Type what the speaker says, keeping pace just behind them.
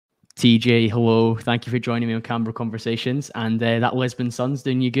TJ, hello. Thank you for joining me on CamBro Conversations. And that Lisbon sun's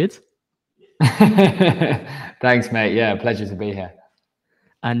doing you good? Thanks, mate. Yeah, pleasure to be here.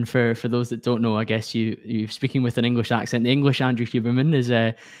 And for those that don't know, I guess you're speaking with an English accent. The English Andrew Huberman is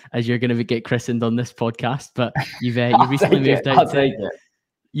as you're going to get christened on this podcast. But you've recently moved out to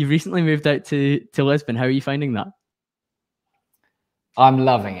you've recently moved out to Lisbon. How are you finding that? I'm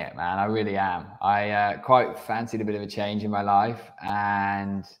loving it, man. I really am. I quite fancied a bit of a change in my life,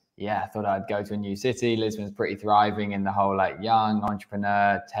 and yeah, I thought I'd go to a new city. Lisbon's pretty thriving in the whole like young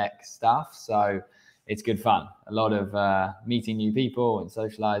entrepreneur tech stuff, so it's good fun. A lot of meeting new people and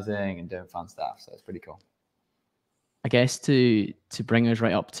socializing and doing fun stuff. So it's pretty cool. I guess to bring us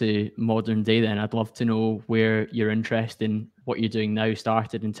right up to modern day, then I'd love to know where your interest in what you're doing now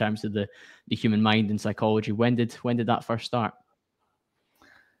started in terms of the human mind and psychology. When did that first start?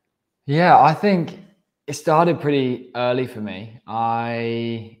 Yeah, I think it started pretty early for me.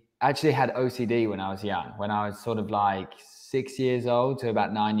 I actually had OCD when I was young. When I was sort of like 6 years old to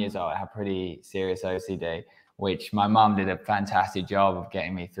about 9 years old, I had pretty serious OCD, which my mum did a fantastic job of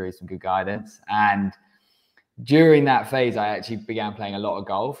getting me through some good guidance. And during that phase, I actually began playing a lot of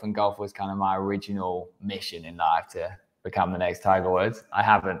golf, and golf was kind of my original mission in life to become the next Tiger Woods. I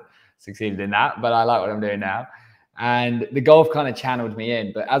haven't succeeded in that, but I like what I'm doing now. And the golf kind of channeled me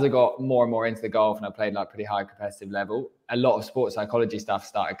in. But as I got more and more into the golf and I played like pretty high competitive level, a lot of sports psychology stuff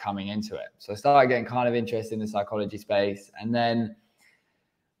started coming into it. So I started getting kind of interested in the psychology space. And then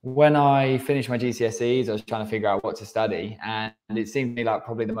when I finished my GCSEs, I was trying to figure out what to study. And it seemed to me like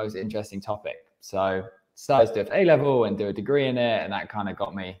probably the most interesting topic. So started to do A-level and do a degree in it. And that kind of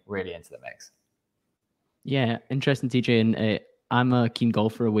got me really into the mix. Yeah, interesting, TJ. And I'm a keen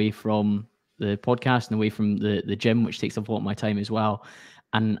golfer away from the podcast and away from the gym, which takes up a lot of my time as well.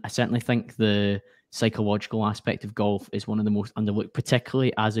 And I certainly think the psychological aspect of golf is one of the most underlooked,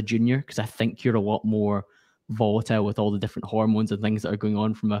 particularly as a junior, because I think you're a lot more volatile with all the different hormones and things that are going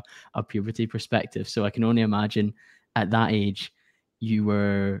on from a puberty perspective. So I can only imagine at that age, you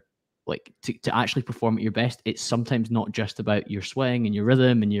were like to actually perform at your best. It's sometimes not just about your swing and your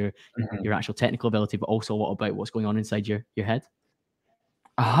rhythm and your actual technical ability, but also a lot about what's going on inside your head.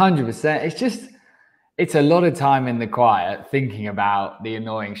 100%. It's a lot of time in the quiet thinking about the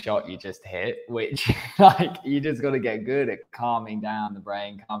annoying shot you just hit, which like you just got to get good at calming down the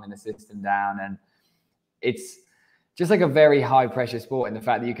brain, calming the system down. And it's just like a very high pressure sport in the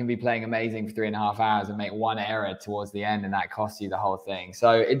fact that you can be playing amazing for 3.5 hours and make one error towards the end and that costs you the whole thing.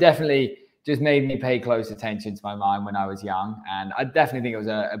 So it definitely just made me pay close attention to my mind when I was young. And I definitely think it was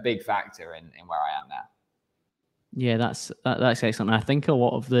a big factor in where I am now. Yeah, that's excellent. I think a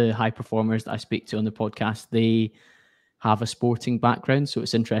lot of the high performers that I speak to on the podcast, they have a sporting background. So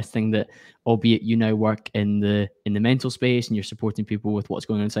it's interesting that, albeit you now work in the mental space and you're supporting people with what's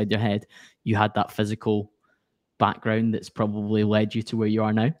going on inside their head, you had that physical background that's probably led you to where you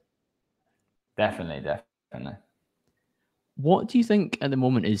are now. Definitely. What do you think at the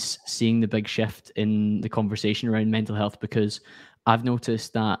moment is seeing the big shift in the conversation around mental health? Because I've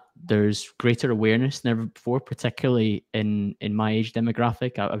noticed that there's greater awareness than ever before, particularly in my age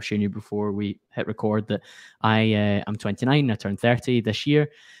demographic. I've shown you before we hit record that I'm 29, I turned 30 this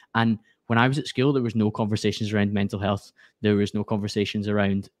year. And when I was at school, there was no conversations around mental health. There was no conversations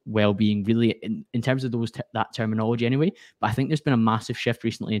around well-being, really, in terms of that terminology anyway. But I think there's been a massive shift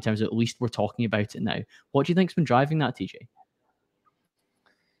recently in terms of at least we're talking about it now. What do you think's been driving that, TJ?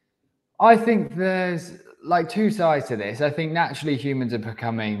 I think there's like two sides to this. I think naturally humans are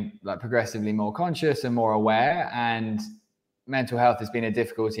becoming like progressively more conscious and more aware, and mental health has been a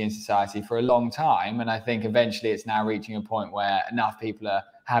difficulty in society for a long time. And I think eventually it's now reaching a point where enough people are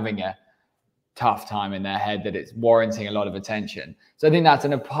having a tough time in their head that it's warranting a lot of attention. So I think that's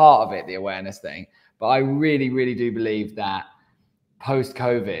a part of it, the awareness thing. But I really, really do believe that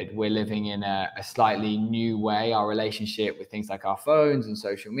post-COVID, we're living in a slightly new way. Our relationship with things like our phones and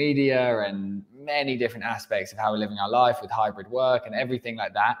social media and many different aspects of how we're living our life with hybrid work and everything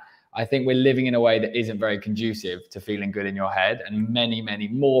like that. I think we're living in a way that isn't very conducive to feeling good in your head. And many, many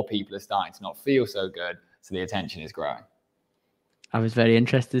more people are starting to not feel so good. So the attention is growing. I was very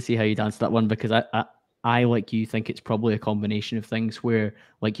interested to see how you'd answer that one, because I, like you, think it's probably a combination of things where,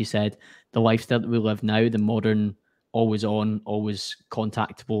 like you said, the lifestyle that we live now, the modern always on, always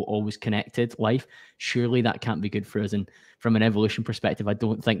contactable, always connected life, surely that can't be good for us. And from an evolution perspective, I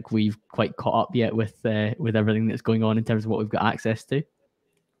don't think we've quite caught up yet with everything that's going on in terms of what we've got access to.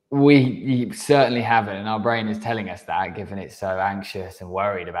 We certainly haven't, and our brain is telling us that, given it's so anxious and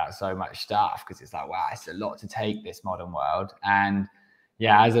worried about so much stuff, because it's like, wow, it's a lot to take, this modern world. And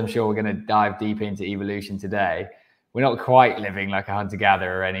yeah, as I'm sure we're going to dive deep into evolution today, we're not quite living like a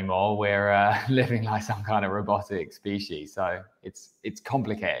hunter-gatherer anymore. We're living like some kind of robotic species. So it's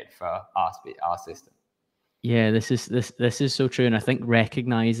complicated for our system. Yeah, this is so true. And I think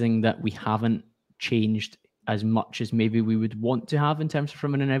recognizing that we haven't changed as much as maybe we would want to have in terms of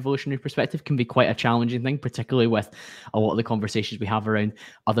from an evolutionary perspective can be quite a challenging thing, particularly with a lot of the conversations we have around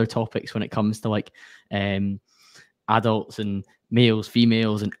other topics when it comes to like adults and males,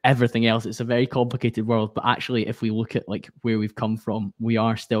 females, and everything else. It's a very complicated world. But actually, if we look at like where we've come from, we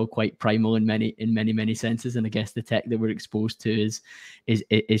are still quite primal in many senses. And I guess the tech that we're exposed to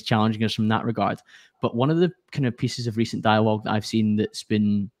is challenging us from that regard. But one of the kind of pieces of recent dialogue that I've seen that's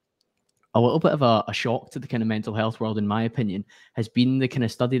been a little bit of a shock to the kind of mental health world, in my opinion, has been the kind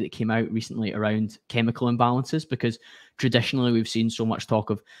of study that came out recently around chemical imbalances, because traditionally we've seen so much talk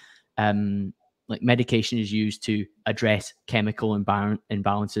of like medication is used to address chemical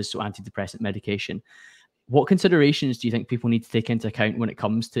imbalances, so antidepressant medication. What considerations do you think people need to take into account when it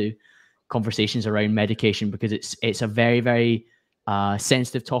comes to conversations around medication? Because it's a very, very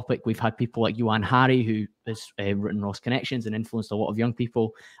sensitive topic. We've had people like Joanne Harry, who has written Ross Connections and influenced a lot of young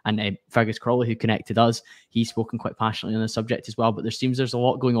people, and Fergus Crawley, who connected us. He's spoken quite passionately on the subject as well. But there's a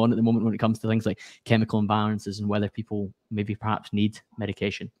lot going on at the moment when it comes to things like chemical imbalances and whether people maybe perhaps need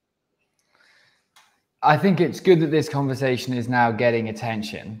medication. I think it's good that this conversation is now getting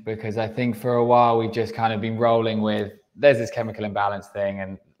attention, because I think for a while we've just kind of been rolling with there's this chemical imbalance thing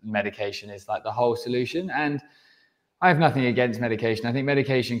and medication is like the whole solution. And I have nothing against medication. I think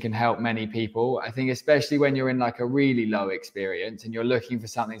medication can help many people. I think especially when you're in like a really low experience and you're looking for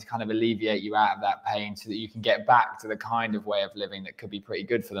something to kind of alleviate you out of that pain so that you can get back to the kind of way of living that could be pretty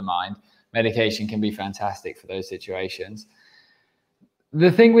good for the mind. Medication can be fantastic for those situations. The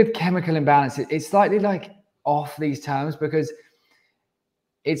thing with chemical imbalance, it's slightly like off these terms, because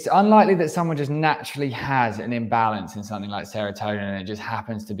it's unlikely that someone just naturally has an imbalance in something like serotonin and it just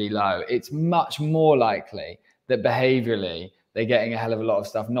happens to be low. It's much more likely that behaviorally they're getting a hell of a lot of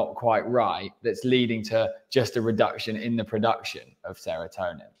stuff not quite right that's leading to just a reduction in the production of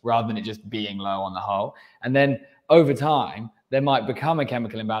serotonin rather than it just being low on the whole. And then over time, there might become a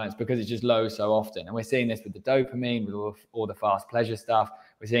chemical imbalance because it's just low so often. And we're seeing this with the dopamine, with all the fast pleasure stuff.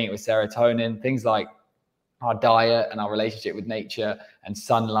 We're seeing it with serotonin, things like our diet and our relationship with nature and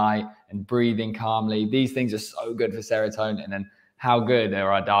sunlight and breathing calmly. These things are so good for serotonin. And how good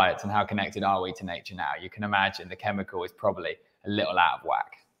are our diets and how connected are we to nature now? You can imagine the chemical is probably a little out of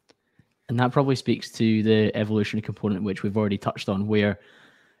whack. And that probably speaks to the evolutionary component, which we've already touched on, where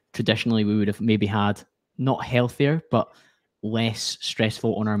traditionally we would have maybe had not healthier, but less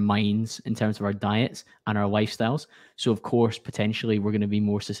stressful on our minds in terms of our diets and our lifestyles. So of course, potentially we're going to be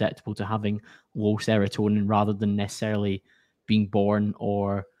more susceptible to having low serotonin rather than necessarily being born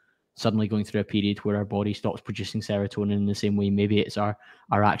or suddenly going through a period where our body stops producing serotonin in the same way. Maybe it's our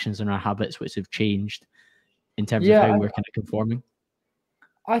actions and our habits which have changed in terms of how we're kind of conforming.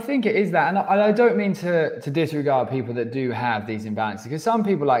 I think it is that. And I don't mean to disregard people that do have these imbalances, because some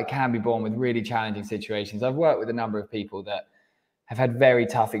people like can be born with really challenging situations. I've worked with a number of people that have had very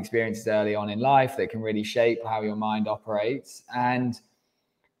tough experiences early on in life that can really shape how your mind operates. And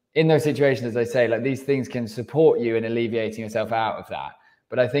in those situations, as I say, like these things can support you in alleviating yourself out of that.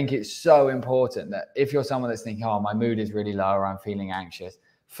 But I think it's so important that if you're someone that's thinking, oh, my mood is really low or I'm feeling anxious,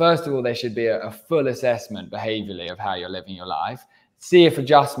 first of all, there should be a full assessment behaviorally of how you're living your life. See if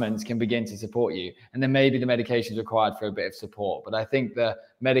adjustments can begin to support you. And then maybe the medication is required for a bit of support. But I think the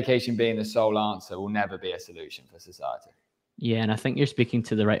medication being the sole answer will never be a solution for society. Yeah, and I think you're speaking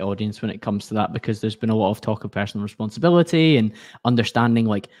to the right audience when it comes to that, because there's been a lot of talk of personal responsibility and understanding,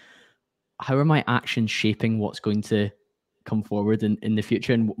 like, how are my actions shaping what's going to come forward in the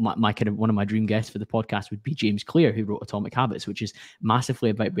future? And my kind of one of my dream guests for the podcast would be James Clear, who wrote Atomic Habits, which is massively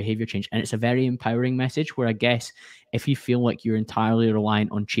about behavior change. And it's a very empowering message where I guess if you feel like you're entirely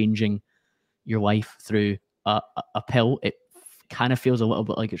reliant on changing your life through a pill, it kind of feels a little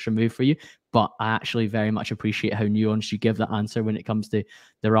bit like it's removed for you. But I actually very much appreciate how nuanced you give that answer when it comes to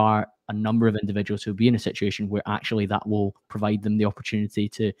there are a number of individuals who'll be in a situation where actually that will provide them the opportunity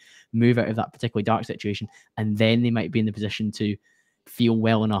to move out of that particularly dark situation. And then they might be in the position to feel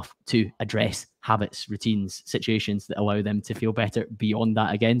well enough to address habits, routines, situations that allow them to feel better beyond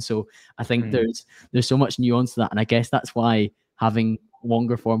that again. So I think there's so much nuance to that. And I guess that's why having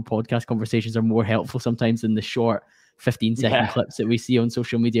longer form podcast conversations are more helpful sometimes than the short 15-second clips that we see on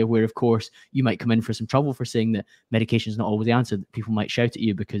social media, where of course you might come in for some trouble for saying that medication is not always the answer. People might shout at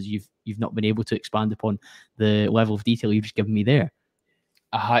you because you've not been able to expand upon the level of detail you've just given me there.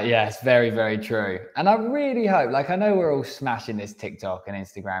 Yeah, it's very, very true. And I really hope, like, I know we're all smashing this TikTok and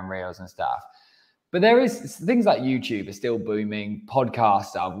Instagram reels and stuff, But there is things like YouTube are still booming,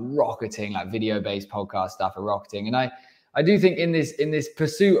 podcasts are rocketing, like video-based podcast stuff are rocketing. And I do think in this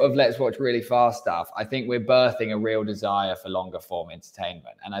pursuit of let's watch really fast stuff, I think we're birthing a real desire for longer form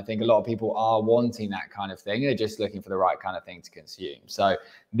entertainment. And I think a lot of people are wanting that kind of thing. They're just looking for the right kind of thing to consume. So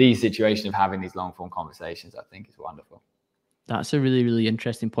the situation of having these long form conversations, I think, is wonderful. That's a really, really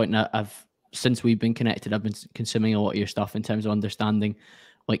interesting point. Now, since we've been connected, I've been consuming a lot of your stuff in terms of understanding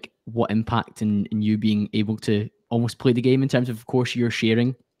like what impact in you being able to almost play the game in terms of course, you're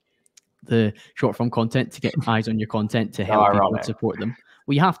sharing the short form content to get eyes on your content to help people and support them.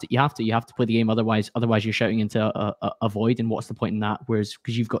 Well, you have to play the game. Otherwise you're shouting into a void. And what's the point in that? Whereas,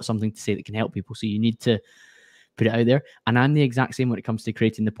 because you've got something to say that can help people. So you need to put it out there. And I'm the exact same when it comes to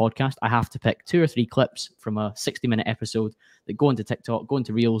creating the podcast. I have to pick 2 or 3 clips from a 60-minute episode that go into TikTok, go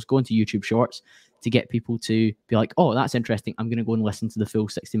into Reels, go into YouTube Shorts to get people to be like, oh, that's interesting. I'm going to go and listen to the full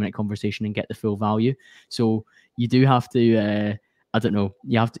 60-minute conversation and get the full value. So you do have to, I don't know,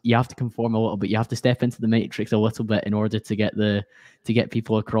 you have to conform a little bit. You have to step into the matrix a little bit in order to get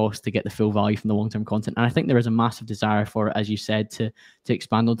people across, to get the full value from the long-term content. And I think there is a massive desire for it, as you said, to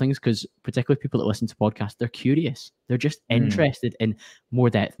expand on things, because particularly people that listen to podcasts, they're curious. They're just interested in more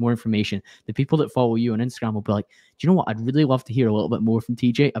depth, more information. The people that follow you on Instagram will be like, do you know what? I'd really love to hear a little bit more from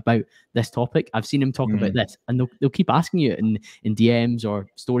TJ about this topic. I've seen him talk about this. And they'll keep asking you in DMs or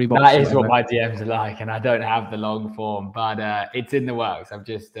story box. That is what my DMs are like. And I don't have the long form, but it's in the works. I'm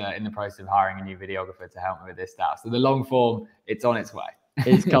just in the process of hiring a new videographer to help me with this stuff. So the long form, it's on its way.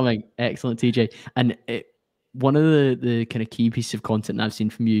 It's coming. Excellent, TJ. And one of the kind of key pieces of content that I've seen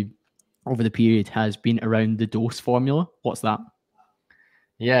from you over the period has been around the dose formula. What's that?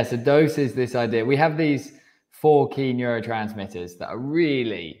 Yeah, so dose is this idea. We have these 4 key neurotransmitters that are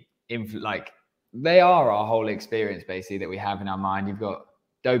really they are our whole experience basically that we have in our mind. You've got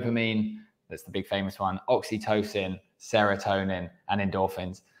dopamine, that's the big famous one, oxytocin, serotonin, and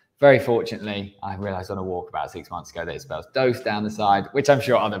endorphins. Very fortunately, I realized on a walk about 6 months ago that it spells dose down the side, which I'm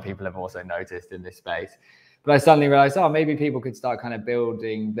sure other people have also noticed in this space. But I suddenly realized, maybe people could start kind of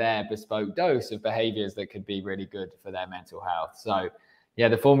building their bespoke dose of behaviors that could be really good for their mental health. So yeah,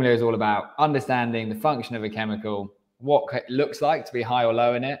 the formula is all about understanding the function of a chemical, what it looks like to be high or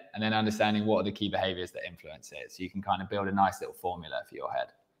low in it, and then understanding what are the key behaviors that influence it. So you can kind of build a nice little formula for your head.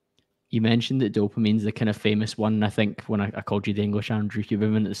 You mentioned that dopamine's the kind of famous one. I think when I called you the English Andrew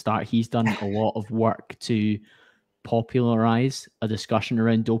Huberman at the start, he's done a lot of work to popularize a discussion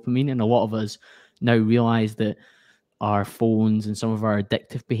around dopamine. And a lot of us now realize that our phones and some of our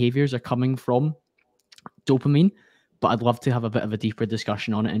addictive behaviors are coming from dopamine. But I'd love to have a bit of a deeper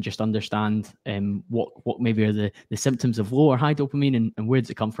discussion on it and just understand what maybe are the symptoms of low or high dopamine and where does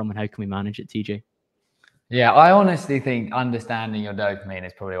it come from and how can we manage it, TJ? Yeah, I honestly think understanding your dopamine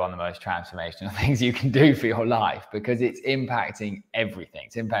is probably one of the most transformational things you can do for your life, because it's impacting everything.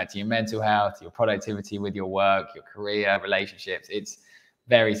 It's impacting your mental health, your productivity with your work, your career, relationships. It's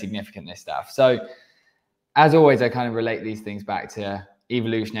very significant, this stuff. So as always, I kind of relate these things back to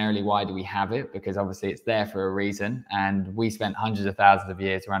evolutionarily, why do we have it? Because obviously it's there for a reason. And we spent hundreds of thousands of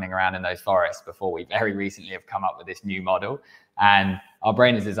years running around in those forests before we very recently have come up with this new model. And our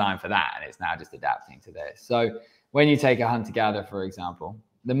brain is designed for that. And it's now just adapting to this. So when you take a hunter-gatherer, for example,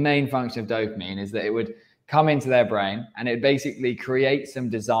 the main function of dopamine is that it would come into their brain and it basically create some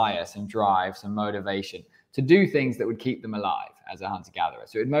desire, some drive, some motivation to do things that would keep them alive as a hunter-gatherer.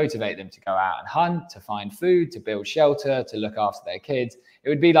 So it would motivate them to go out and hunt, to find food, to build shelter, to look after their kids. It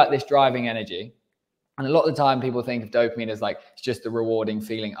would be like this driving energy. And a lot of the time people think of dopamine as like, it's just a rewarding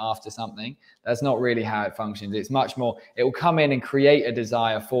feeling after something. That's not really how it functions. It's much more, it will come in and create a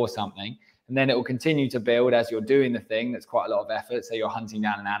desire for something. And then it will continue to build as you're doing the thing. That's quite a lot of effort. So you're hunting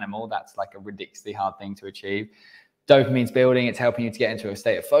down an animal. That's like a ridiculously hard thing to achieve. Dopamine's building. It's helping you to get into a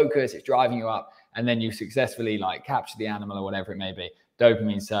state of focus. It's driving you up. And then you successfully like capture the animal or whatever it may be.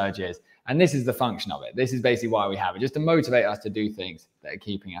 Dopamine surges. And this is the function of it. This is basically why we have it, just to motivate us to do things that are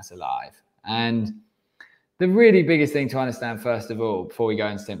keeping us alive. And the really biggest thing to understand, first of all, before we go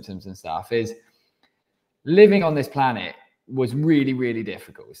into symptoms and stuff, is living on this planet was really, really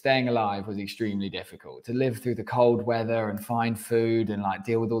difficult. Staying alive was extremely difficult. To live through the cold weather and find food and like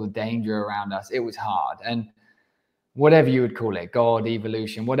deal with all the danger around us, it was hard. And whatever you would call it, God,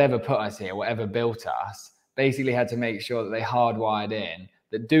 evolution, whatever put us here, whatever built us, basically had to make sure that they hardwired in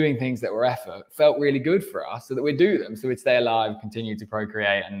that doing things that were effort felt really good for us so that we'd do them, so we'd stay alive, continue to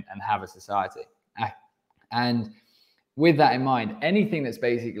procreate and have a society. And with that in mind, anything that's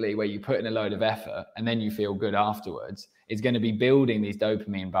basically where you put in a load of effort and then you feel good afterwards is going to be building these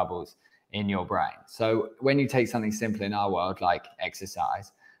dopamine bubbles in your brain. So when you take something simple in our world, like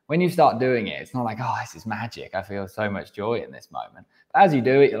exercise, when you start doing it, it's not like, oh, this is magic, I feel so much joy in this moment. But as you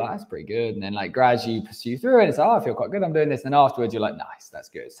do it, you're like, that's pretty good. And then like gradually you pursue through it, it's like, oh, I feel quite good, I'm doing this. And then afterwards you're like, nice, that's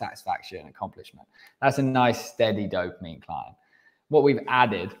good, satisfaction, accomplishment. That's a nice steady dopamine climb. What we've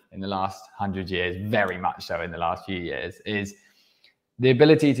added in the last 100 years, very much so in the last few years, is the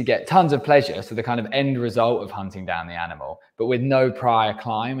ability to get tons of pleasure, so the kind of end result of hunting down the animal, but with no prior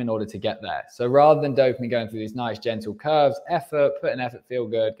climb in order to get there. So rather than dopamine going through these nice gentle curves, effort, put in effort, feel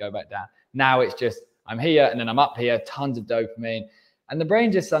good, go back down. Now it's just, I'm here and then I'm up here, tons of dopamine. And the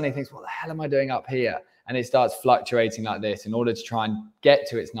brain just suddenly thinks, what the hell am I doing up here? And it starts fluctuating like this in order to try and get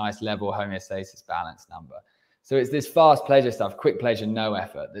to its nice level homeostasis balance number. So it's this fast pleasure stuff, quick pleasure, no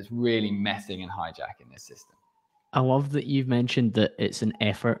effort, that's really messing and hijacking this system. I love that you've mentioned that it's an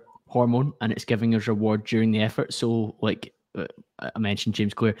effort hormone and it's giving us reward during the effort. So like I mentioned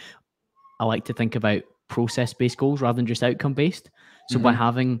James Clear, I like to think about process-based goals rather than just outcome-based. So by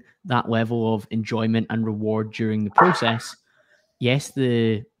having that level of enjoyment and reward during the process, yes,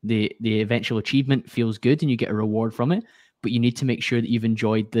 the eventual achievement feels good and you get a reward from it, but you need to make sure that you've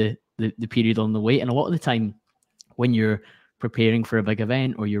enjoyed the period on the way. And a lot of the time when you're preparing for a big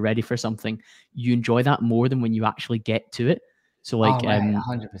event or you're ready for something, you enjoy that more than when you actually get to it. So like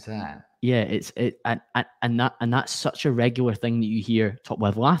 100%. Yeah, and that's such a regular thing that you hear top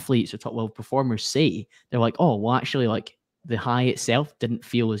level athletes or top level performers say. They're like, oh, well, actually, like the high itself didn't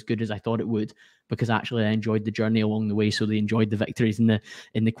feel as good as I thought it would, because actually I enjoyed the journey along the way. So they enjoyed the victories in the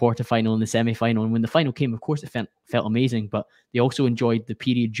quarterfinal and the semi-final. And when the final came, of course, it felt amazing, but they also enjoyed the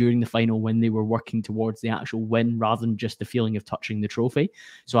period during the final when they were working towards the actual win rather than just the feeling of touching the trophy.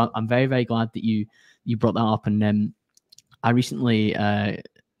 So I'm very, very glad that you brought that up. And I recently,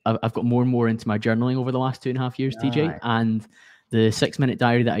 I've got more and more into my journaling over the last 2.5 years, TJ, and the 6-minute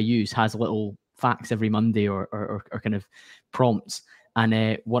diary that I use has little facts every Monday or kind of prompts.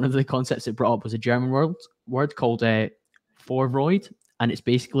 And one of the concepts it brought up was a German word called Vorfreude, and it's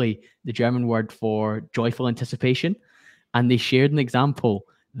basically the German word for joyful anticipation. And they shared an example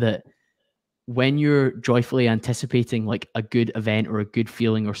that when you're joyfully anticipating like a good event or a good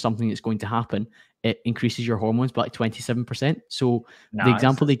feeling or something that's going to happen, it increases your hormones by like 27%. So the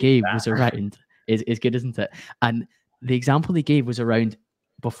example they gave was around, is good, isn't it? And the example they gave was around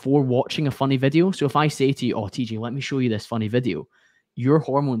before watching a funny video. So if I say to you, oh, TJ, let me show you this funny video, your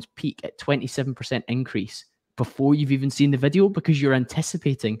hormones peak at 27% increase before you've even seen the video, because you're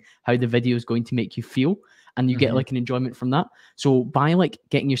anticipating how the video is going to make you feel, and you get like an enjoyment from that. So by like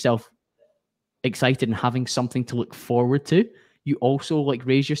getting yourself excited and having something to look forward to, you also like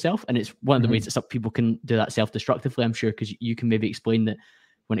raise yourself. And it's one of the ways that some people can do that self-destructively, I'm sure, because you can maybe explain that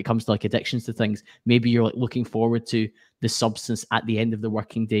when it comes to like addictions to things, maybe you're like looking forward to the substance at the end of the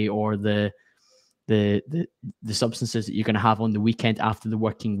working day, or the substances that you're going to have on the weekend after the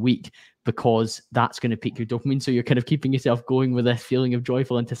working week, because that's going to peak your dopamine. So you're kind of keeping yourself going with a feeling of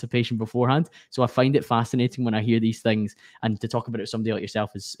joyful anticipation beforehand. So I find it fascinating when I hear these things, and to talk about it with somebody like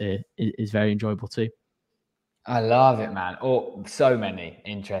yourself is very enjoyable too. I love it, man. Oh, so many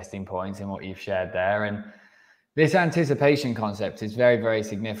interesting points in what you've shared there. And this anticipation concept is very, very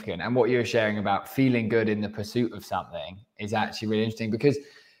significant. And what you're sharing about feeling good in the pursuit of something is actually really interesting, because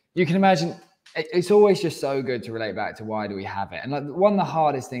you can imagine it's always just so good to relate back to why do we have it. And like one of the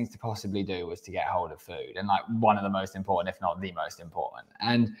hardest things to possibly do was to get hold of food, and like one of the most important, if not the most important.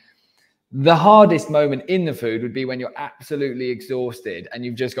 And the hardest moment in the food would be when you're absolutely exhausted and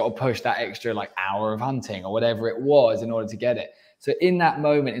you've just got to push that extra like hour of hunting or whatever it was in order to get it. So in that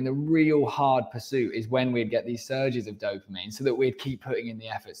moment, in the real hard pursuit, is when we'd get these surges of dopamine, so that we'd keep putting in the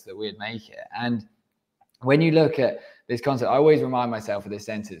efforts that we'd make it. And when you look at this concept, I always remind myself of this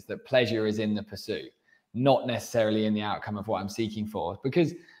sentence, that pleasure is in the pursuit, not necessarily in the outcome of what I'm seeking for.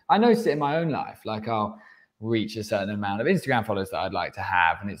 Because I noticed it in my own life. Like I'll reach a certain amount of Instagram followers that I'd like to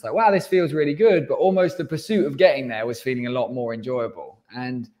have, and it's like, wow, this feels really good, but almost the pursuit of getting there was feeling a lot more enjoyable.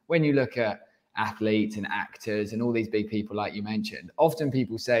 And when you look at athletes and actors and all these big people like you mentioned, often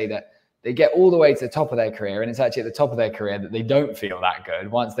people say that they get all the way to the top of their career, and it's actually at the top of their career that they don't feel that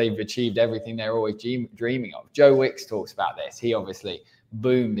good once they've achieved everything they're always dreaming of. Joe Wicks talks about this. He obviously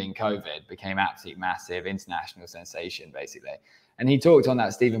boomed in COVID, became absolute massive international sensation basically. And he talked on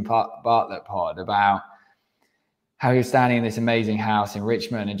that Stephen Bartlett pod about how he was standing in this amazing house in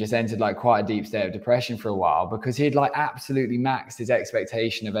Richmond and just entered like quite a deep state of depression for a while, because he'd like absolutely maxed his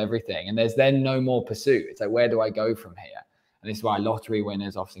expectation of everything. And there's then no more pursuit. It's like, where do I go from here? And this is why lottery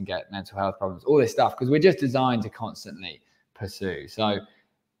winners often get mental health problems, all this stuff, because we're just designed to constantly pursue. So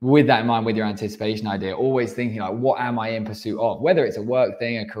with that in mind, with your anticipation idea, always thinking like, what am I in pursuit of? Whether it's a work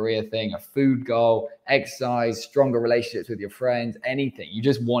thing, a career thing, a food goal, exercise, stronger relationships with your friends, anything. You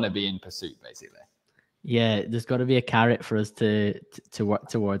just want to be in pursuit, basically. Yeah, there's got to be a carrot for us to work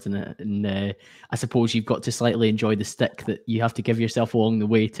towards, and I suppose you've got to slightly enjoy the stick that you have to give yourself along the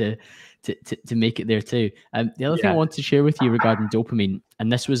way to make it there too. The other thing I want to share with you regarding dopamine,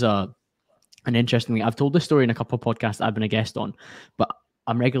 and this was an interesting thing. I've told this story in a couple of podcasts I've been a guest on, but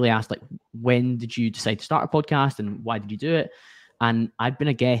I'm regularly asked, like, when did you decide to start a podcast and why did you do it? And I've been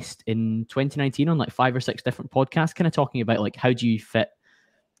a guest in 2019 on like 5 or 6 different podcasts, kind of talking about like, how do you fit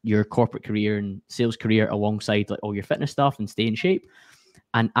your corporate career and sales career alongside like all your fitness stuff and stay in shape.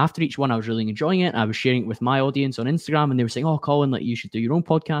 And after each one, I was really enjoying it. I was sharing it with my audience on Instagram, and they were saying, "Oh, Colin, like you should do your own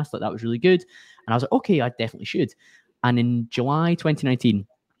podcast. Like that was really good." And I was like, "Okay, I definitely should." And in July 2019,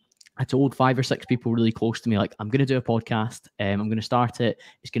 I told 5 or 6 people really close to me, like, I'm going to do a podcast. I'm going to start it.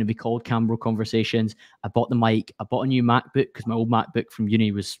 It's going to be called CamBro Conversations. I bought the mic. I bought a new MacBook because my old MacBook from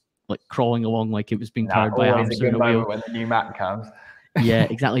uni was like crawling along like it was being carried by a hamster in a wheel. When the new Mac comes. Yeah,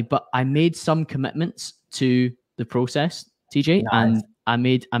 exactly. But I made some commitments to the process, TJ, and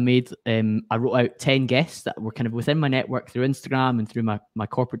I wrote out 10 guests that were kind of within my network through Instagram and through my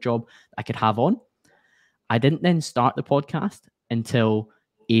corporate job I could have on. I didn't then start the podcast until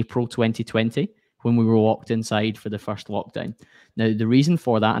April 2020 when we were locked inside for the first lockdown. Now, the reason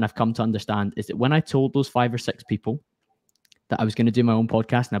for that, and I've come to understand, is that when I told those 5 or 6 people that I was going to do my own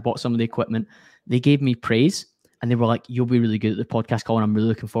podcast and I bought some of the equipment, they gave me praise. And they were like, "You'll be really good at the podcast, Colin. I'm really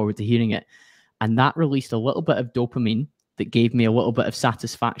looking forward to hearing it." And that released a little bit of dopamine that gave me a little bit of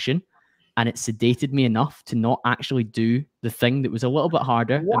satisfaction. And it sedated me enough to not actually do the thing that was a little bit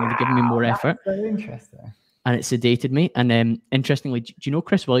harder and would have given me more effort. That's so interesting. And it sedated me. And interestingly, do you know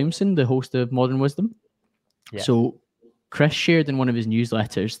Chris Williamson, the host of Modern Wisdom? Yeah. So Chris shared in one of his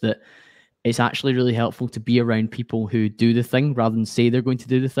newsletters that it's actually really helpful to be around people who do the thing rather than say they're going to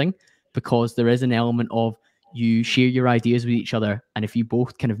do the thing, because there is an element of you share your ideas with each other, and if you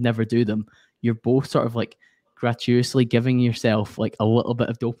both kind of never do them, you're both sort of like gratuitously giving yourself like a little bit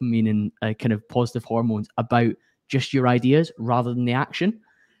of dopamine and kind of positive hormones about just your ideas rather than the action.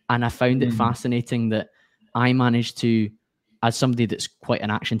 And I found it fascinating that I managed to, as somebody that's quite an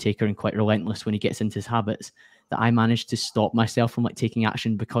action taker and quite relentless when he gets into his habits, that I managed to stop myself from like taking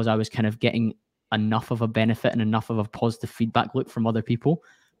action because I was kind of getting enough of a benefit and enough of a positive feedback loop from other people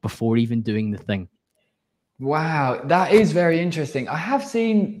before even doing the thing. Wow, that is very interesting. I have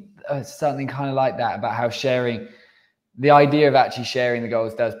seen something kind of like that about how sharing, the idea of actually sharing the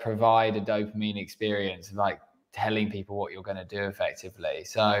goals does provide a dopamine experience, like telling people what you're going to do effectively.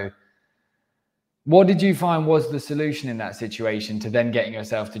 So what did you find was the solution in that situation to then getting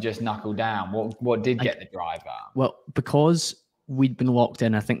yourself to just knuckle down? What did get the drive up? Well, because we'd been locked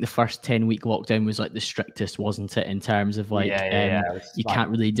in, I think the first 10-week lockdown was like the strictest, wasn't it? In terms of like, you can't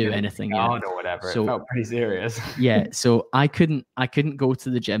really do anything. Or whatever. So, it felt pretty serious. Yeah. So I couldn't go to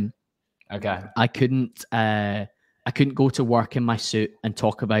the gym. Okay. I couldn't go to work in my suit and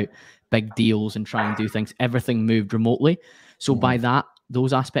talk about big deals and try and do things. Everything moved remotely. So by that,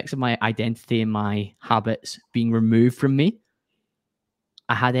 those aspects of my identity and my habits being removed from me,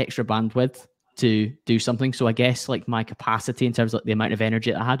 I had extra bandwidth to do something. So I guess like my capacity in terms of like the amount of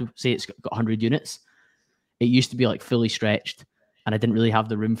energy that I had, say it's got 100 units. It used to be like fully stretched and I didn't really have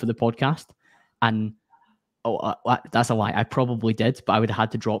the room for the podcast. And that's a lie. I probably did, but I would have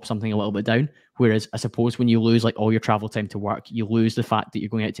had to drop something a little bit down. Whereas I suppose when you lose like all your travel time to work, you lose the fact that you're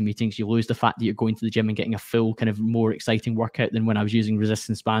going out to meetings, you lose the fact that you're going to the gym and getting a full kind of more exciting workout than when I was using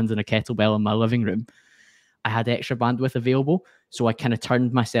resistance bands and a kettlebell in my living room. I had extra bandwidth available. So I kind of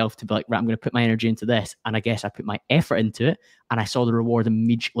turned myself to be like, right, I'm going to put my energy into this. And I guess I put my effort into it and I saw the reward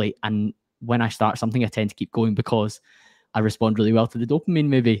immediately. And when I start something, I tend to keep going because I respond really well to the dopamine,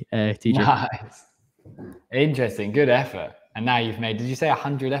 maybe, TJ. Nice. Interesting. Good effort. And now you've made, did you say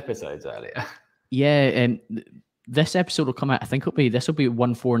 100 episodes earlier? Yeah. This episode will come out, I think this will be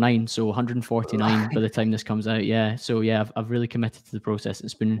 149, so 149 by the time this comes out. Yeah. So yeah, I've really committed to the process.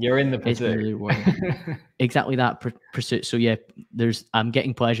 You're in the pursuit. It's been really rewarding. Exactly that pursuit. So yeah, I'm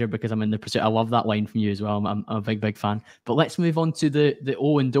getting pleasure because I'm in the pursuit. I love that line from you as well. I'm a big fan. But let's move on to the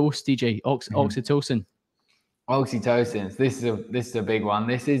O and dose, DJ, oxytocin. Oxytocin. This is a big one.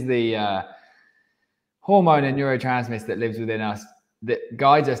 This is the hormone and neurotransmitter that lives within us, that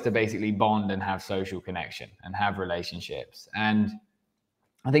guides us to basically bond and have social connection and have relationships. And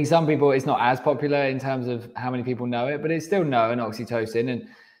I think some people, it's not as popular in terms of how many people know it, but it's still known, oxytocin. And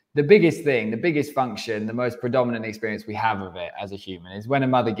the biggest thing, the biggest function, the most predominant experience we have of it as a human is when a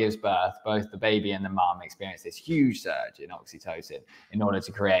mother gives birth, both the baby and the mum experience this huge surge in oxytocin in order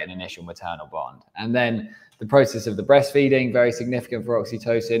to create an initial maternal bond. And then the process of the breastfeeding, very significant for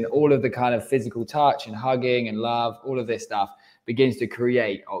oxytocin. All of the kind of physical touch and hugging and love, all of this stuff begins to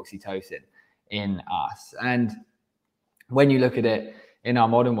create oxytocin in us. And when you look at it in our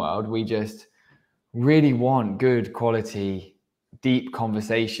modern world, we just really want good quality, deep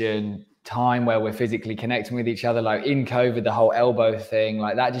conversation, time where we're physically connecting with each other. Like in COVID, the whole elbow thing,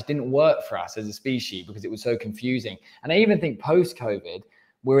 like that just didn't work for us as a species because it was so confusing. And I even think post-COVID,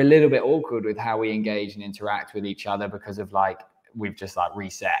 we're a little bit awkward with how we engage and interact with each other because of like, we've just like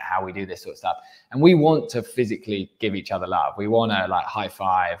reset how we do this sort of stuff. And we want to physically give each other love. We want to like high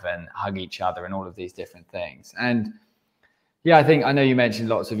five and hug each other and all of these different things. And yeah, I know you mentioned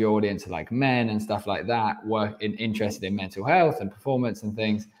lots of your audience are like men and stuff like that, interested in mental health and performance and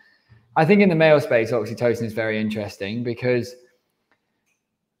things. I think in the male space, oxytocin is very interesting because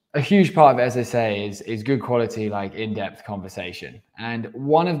a huge part of it, as I say, is good quality, like in-depth conversation. And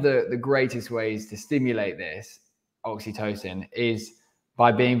one of the greatest ways to stimulate this oxytocin is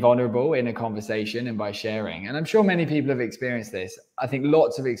by being vulnerable in a conversation and by sharing. And I'm sure many people have experienced this. I think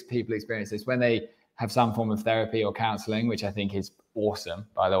lots of people experience this when they have some form of therapy or counseling, which I think is awesome,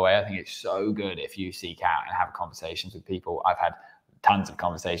 by the way. I think it's so good if you seek out and have conversations with people. I've had tons of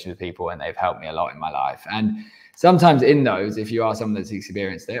conversations with people and they've helped me a lot in my life. And sometimes in those, if you are someone that's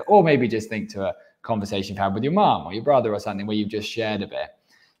experienced it, or maybe just think to a conversation you've had with your mom or your brother or something where you've just shared a bit,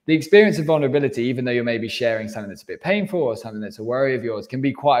 the experience of vulnerability, even though you're maybe sharing something that's a bit painful or something that's a worry of yours, can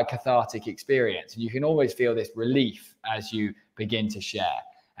be quite a cathartic experience. And you can always feel this relief as you begin to share.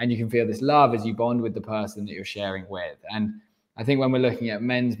 And you can feel this love as you bond with the person that you're sharing with. And I think when we're looking at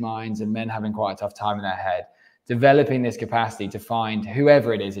men's minds and men having quite a tough time in their head, developing this capacity to find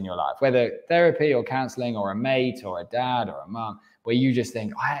whoever it is in your life, whether therapy or counseling or a mate or a dad or a mum, where you just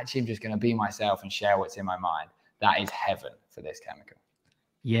think, I actually am just going to be myself and share what's in my mind. That is heaven for this chemical.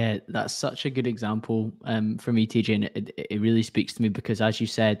 Yeah, that's such a good example for me, TJ. And it really speaks to me because, as you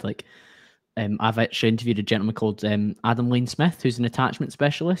said, like, I've actually interviewed a gentleman called Adam Lane Smith, who's an attachment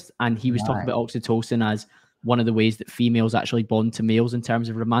specialist, and he was talking about oxytocin as one of the ways that females actually bond to males in terms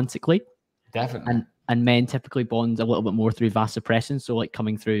of romantically. Definitely. And men typically bond a little bit more through vasopressin, so like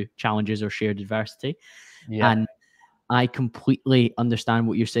coming through challenges or shared adversity. Yeah. And I completely understand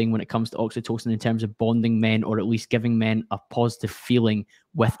what you're saying when it comes to oxytocin in terms of bonding men, or at least giving men a positive feeling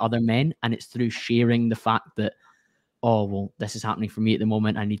with other men. And it's through sharing the fact that, oh, well, this is happening for me at the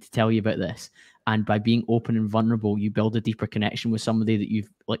moment. I need to tell you about this. And by being open and vulnerable, you build a deeper connection with somebody that you've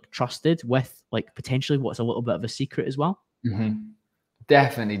like trusted with, like potentially what's a little bit of a secret as well. Mm-hmm.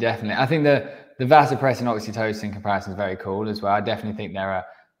 Definitely. I think the vasopressin oxytocin comparison is very cool as well. I definitely think there are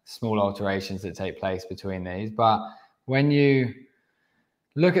small alterations that take place between these. But when you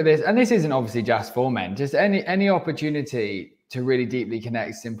look at this, and this isn't obviously just for men, just any opportunity to really deeply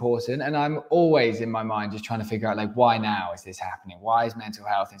connect is important. And I'm always in my mind just trying to figure out, like, why now is this happening? Why is mental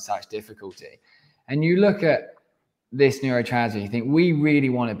health in such difficulty? And you look at this neurotransmitter, you think we really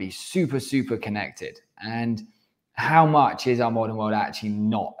want to be super, super connected. And how much is our modern world actually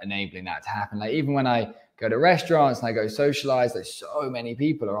not enabling that to happen? Like, even when I go to restaurants and I go socialize, there's so many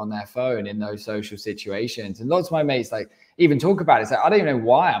people are on their phone in those social situations. And lots of my mates like even talk about it. It's like, I don't even know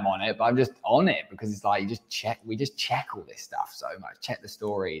why I'm on it, but I'm just on it because it's like, we just check all this stuff so much, check the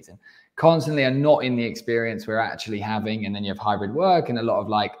stories, and constantly are not in the experience we're actually having. And then you have hybrid work and a lot of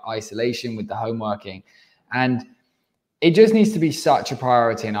like isolation with the home working. And it just needs to be such a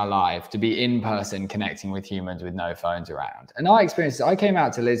priority in our life to be in person connecting with humans with no phones around. And I experienced, I came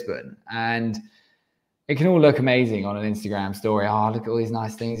out to Lisbon and it can all look amazing on an Instagram story. Oh, look at all these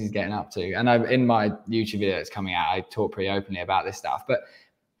nice things he's getting up to. And in my YouTube video that's coming out, I talk pretty openly about this stuff. But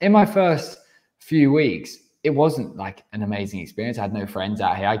in my first few weeks, it wasn't like an amazing experience. I had no friends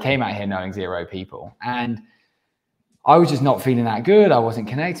out here. I came out here knowing 0 people. And I was just not feeling that good. I wasn't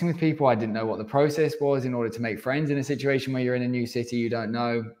connecting with people. I didn't know what the process was in order to make friends in a situation where you're in a new city you don't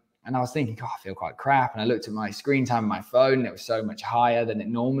know. And I was thinking, God, I feel quite crap. And I looked at my screen time on my phone and it was so much higher than it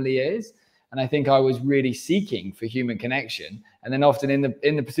normally is. And I think I was really seeking for human connection. And then often in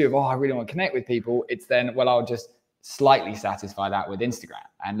the pursuit of, oh, I really want to connect with people, it's then, well, I'll just slightly satisfy that with Instagram.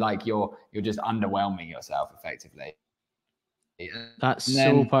 And like you're just underwhelming yourself effectively. That's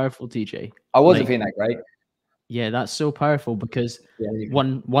so powerful, TJ. I wasn't feeling that great. Yeah, that's so powerful because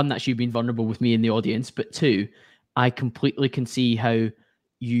one, that's you being vulnerable with me in the audience, but 2, I completely can see how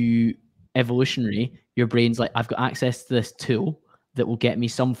you evolutionary, your brain's like, I've got access to this tool that will get me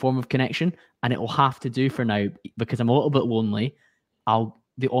some form of connection, and it will have to do for now because I'm a little bit lonely. I'll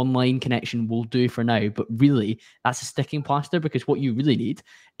the online connection will do for now, but really that's a sticking plaster, because what you really need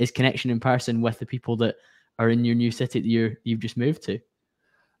is connection in person with the people that are in your new city that you've just moved to.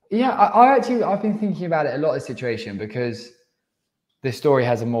 Yeah, I've been thinking about it a lot, this situation, because this story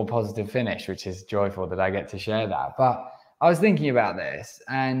has a more positive finish, which is joyful that I get to share that. But I was thinking about this,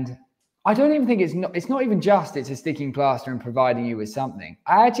 and I don't even think it's not even just it's a sticking plaster and providing you with something.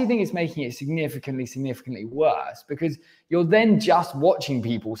 I actually think it's making it significantly worse, because you're then just watching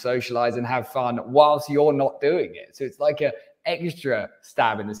people socialize and have fun whilst you're not doing it. So it's like a extra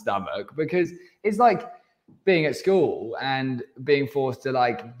stab in the stomach, because it's like being at school and being forced to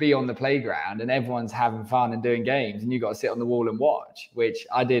like be on the playground and everyone's having fun and doing games, and you got to sit on the wall and watch, which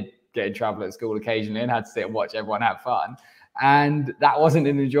I did get in trouble at school occasionally and had to sit and watch everyone have fun. And that wasn't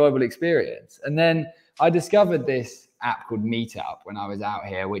an enjoyable experience. And then I discovered this app called Meetup when I was out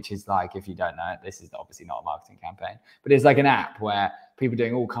here, which is like, if you don't know it, this is obviously not a marketing campaign, but it's like an app where people are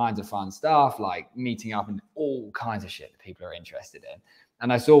doing all kinds of fun stuff, like meeting up and all kinds of shit that people are interested in.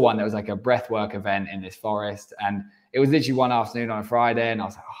 And I saw one that was like a breathwork event in this forest, and it was literally one afternoon on a Friday, and I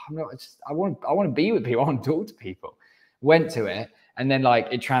was like, I want to be with people, I want to talk to people. Went to it, and then like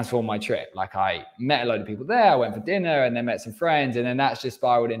it transformed my trip. Like I met a load of people there, I went for dinner, and then met some friends, and then that's just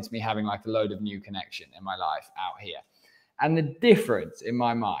spiraled into me having like a load of new connection in my life out here. And the difference in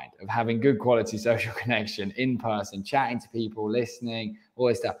my mind of having good quality social connection in person, chatting to people, listening, all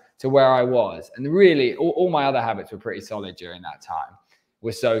this stuff, to where I was, and really all my other habits were pretty solid during that time,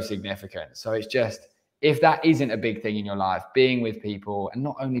 was so significant. So it's just, if that isn't a big thing in your life, being with people, and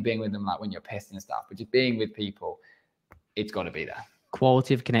not only being with them like when you're pissed and stuff, but just being with people, it's got to be there.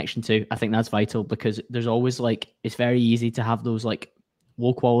 Quality of connection too. I think that's vital, because there's always like, it's very easy to have those like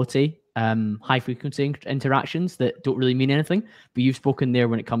low quality, high frequency interactions that don't really mean anything. But you've spoken there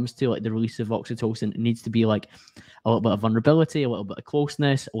when it comes to like the release of oxytocin, it needs to be like a little bit of vulnerability, a little bit of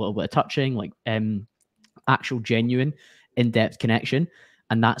closeness, a little bit of touching, like actual genuine in-depth connection.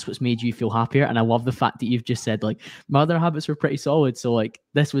 And that's what's made you feel happier. And I love the fact that you've just said like my other habits were pretty solid, so like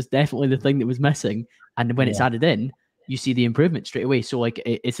this was definitely the thing that was missing, and when it's added in, you see the improvement straight away. So like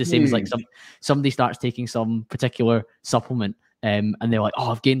it's the same as like somebody starts taking some particular supplement, and they're like,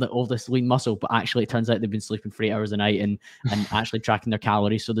 oh, I've gained like all this lean muscle, but actually it turns out they've been sleeping for 8 hours a night and actually tracking their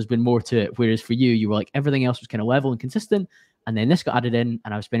calories. So there's been more to it. Whereas for you were like, everything else was kind of level and consistent, and then this got added in,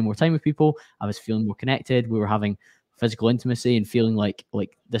 and I was spending more time with people, I was feeling more connected, we were having physical intimacy and feeling like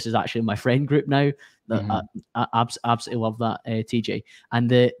this is actually my friend group now. I absolutely love that, TJ. And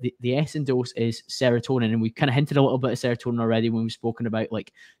the S in dose is serotonin, and we kind of hinted a little bit of serotonin already when we've spoken about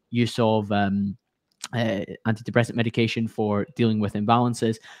like use of antidepressant medication for dealing with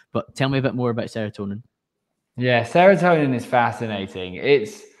imbalances. But tell me a bit more about serotonin. Yeah, serotonin is fascinating.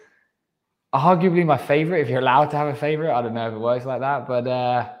 It's arguably my favorite, if you're allowed to have a favorite. I don't know if it works like that, but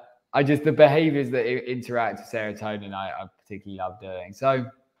the behaviors that interact with serotonin, I particularly love doing. So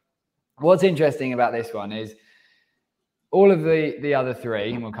what's interesting about this one is all of the other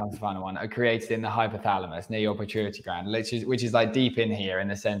three, and we'll come to the final one, are created in the hypothalamus near your pituitary gland, which is like deep in here in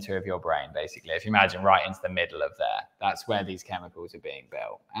the center of your brain, basically. If you imagine right into the middle of there, that's where these chemicals are being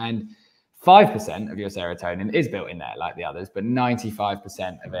built. And 5% of your serotonin is built in there like the others, but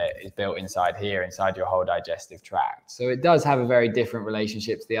 95% of it is built inside here, inside your whole digestive tract. So it does have a very different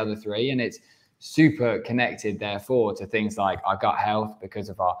relationship to the other three, and it's super connected, therefore, to things like our gut health because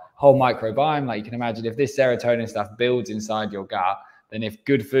of our whole microbiome. Like you can imagine, if this serotonin stuff builds inside your gut, then if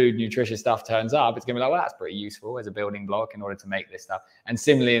good food, nutritious stuff turns up, it's going to be like, well, that's pretty useful as a building block in order to make this stuff. And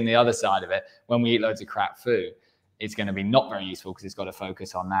similarly, in the other side of it, when we eat loads of crap food, it's going to be not very useful because it's got to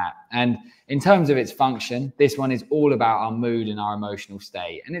focus on that. And in terms of its function, this one is all about our mood and our emotional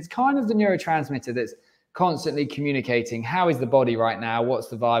state. And it's kind of the neurotransmitter that's constantly communicating, how is the body right now? What's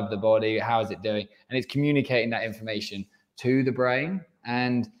the vibe of the body? How is it doing? And it's communicating that information to the brain.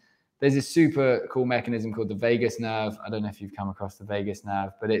 And there's a super cool mechanism called the vagus nerve. I don't know if you've come across the vagus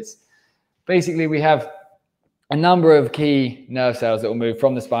nerve, but it's basically, we have a number of key nerve cells that will move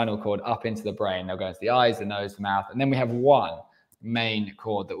from the spinal cord up into the brain. They'll go into the eyes, the nose, the mouth. And then we have one main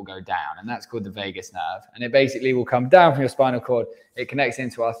cord that will go down, and that's called the vagus nerve. And it basically will come down from your spinal cord. It connects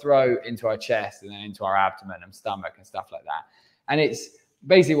into our throat, into our chest, and then into our abdomen and stomach and stuff like that. And it's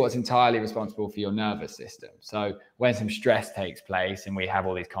basically what's entirely responsible for your nervous system. So when some stress takes place, and we have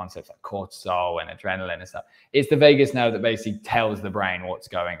all these concepts like cortisol and adrenaline and stuff, it's the vagus nerve that basically tells the brain what's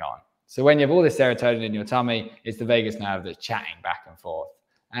going on. So when you have all this serotonin in your tummy, it's the vagus nerve that's chatting back and forth.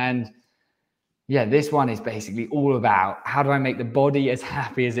 And yeah, this one is basically all about, how do I make the body as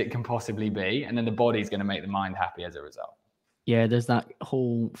happy as it can possibly be? And then the body's going to make the mind happy as a result. Yeah, there's that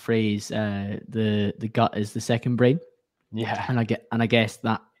whole phrase, the gut is the second brain. Yeah. And I guess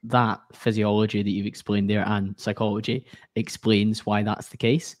that physiology that you've explained there and psychology explains why that's the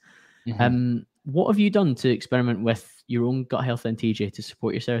case. What have you done to experiment with your own gut health then, TJ, to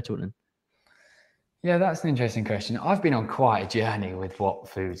support your serotonin? Yeah, that's an interesting question. I've been on quite a journey with what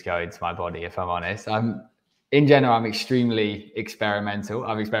foods go into my body, if I'm honest. In general, I'm extremely experimental.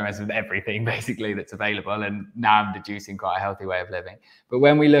 I've experimented with everything basically that's available, and now I'm deducing quite a healthy way of living. But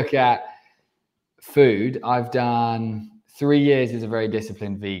when we look at food, I've done 3 years as a very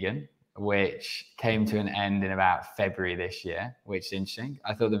disciplined vegan, which came to an end in about February this year, which is interesting.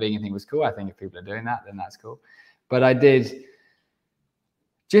 I thought the vegan thing was cool. I think if people are doing that, then that's cool. But I did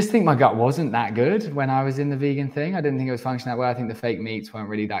just think my gut wasn't that good when I was in the vegan thing. I didn't think it was functioning that well. I think the fake meats weren't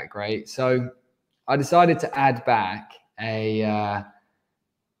really that great. So I decided to add back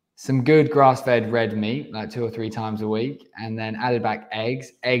some good grass-fed red meat, like 2 or 3 times a week, and then added back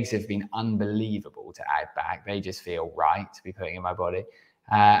eggs. Eggs have been unbelievable to add back. They just feel right to be putting in my body.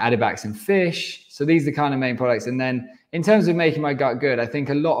 Added back some fish. So these are the kind of main products. And then in terms of making my gut good, I think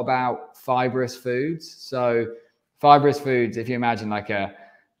a lot about fibrous foods. So fibrous foods, if you imagine like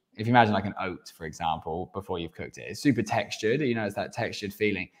an oat, for example, before you've cooked it, it's super textured. It's that textured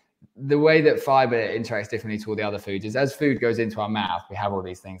feeling. The way that fiber interacts differently to all the other foods is as food goes into our mouth, we have all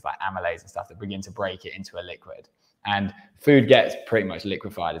these things like amylase and stuff that begin to break it into a liquid. And food gets pretty much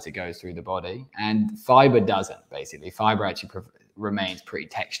liquefied as it goes through the body. And fiber doesn't, basically. Fiber actually remains pretty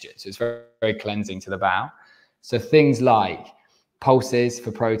textured. So it's very, very cleansing to the bowel. So things like pulses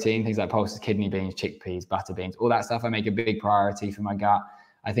for protein, things like pulses, kidney beans, chickpeas, butter beans, all that stuff I make a big priority for my gut.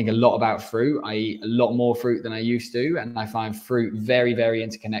 I think a lot about fruit. I eat a lot more fruit than I used to, and I find fruit very, very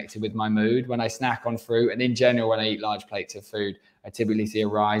interconnected with my mood. When I snack on fruit, and in general, when I eat large plates of food, I typically see a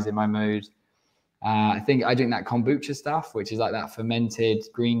rise in my mood. I think I drink that kombucha stuff, which is like that fermented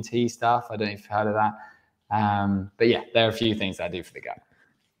green tea stuff. I don't know if you've heard of that. But yeah, there are a few things I do for the gut.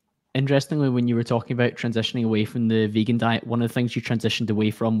 Interestingly, when you were talking about transitioning away from the vegan diet, one of the things you transitioned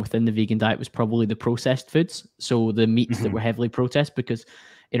away from within the vegan diet was probably the processed foods. So the meats that were heavily processed, because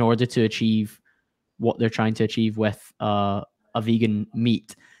in order to achieve what they're trying to achieve with a vegan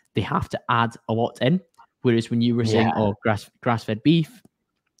meat, they have to add a lot in. Whereas when you were saying, grass-fed beef,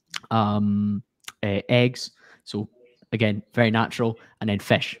 eggs, so again, very natural, and then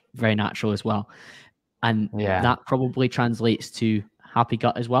fish, very natural as well. And that probably translates to happy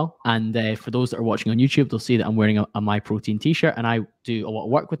gut as well. And for those that are watching on YouTube, they'll see that I'm wearing a MyProtein t-shirt, and I do a lot of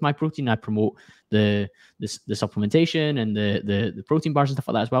work with MyProtein. I promote the supplementation and the protein bars and stuff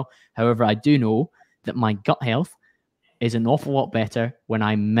like that as well. However, I do know that my gut health is an awful lot better when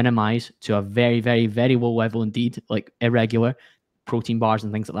I minimize to a very, very, very low level indeed, like irregular protein bars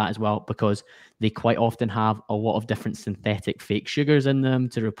and things like that as well, because they quite often have a lot of different synthetic fake sugars in them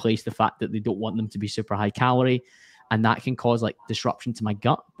to replace the fact that they don't want them to be super high calorie. And that can cause like disruption to my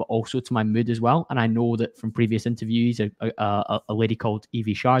gut, but also to my mood as well. And I know that from previous interviews, a lady called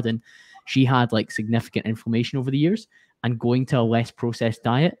Evie Chardin, she had like significant inflammation over the years, and going to a less processed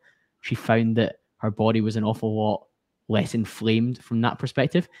diet, she found that her body was an awful lot less inflamed from that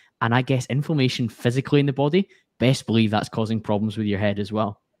perspective. And I guess inflammation physically in the body, best believe that's causing problems with your head as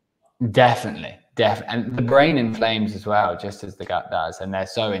well. Definitely. And the brain inflames as well, just as the gut does. And they're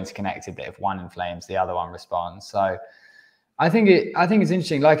so interconnected that if one inflames, the other one responds. So I think it's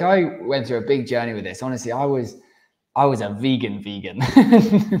interesting. Like I went through a big journey with this. Honestly, I was a vegan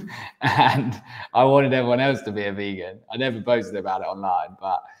and I wanted everyone else to be a vegan. I never posted about it online,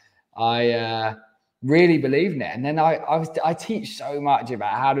 but I really believed in it. And then I teach so much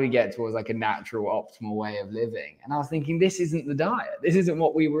about how do we get towards like a natural, optimal way of living. And I was thinking, this isn't the diet. This isn't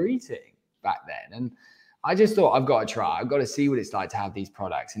what we were eating back then. And I just thought, I've got to try. I've got to see what it's like to have these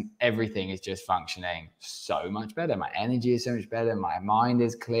products, and everything is just functioning so much better. My energy is so much better. My mind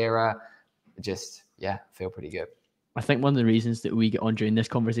is clearer. Just, feel pretty good. I think one of the reasons that we get on during this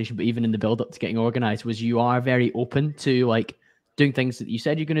conversation, but even in the build up to getting organized, was you are very open to like doing things that you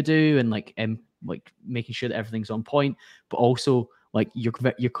said you're going to do, and like making sure that everything's on point, but also like you're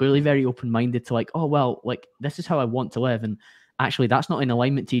clearly very open-minded to like, oh, well, like this is how I want to live. And actually that's not in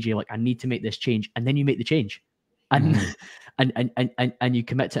alignment, TJ. Like I need to make this change. And then you make the change and, and you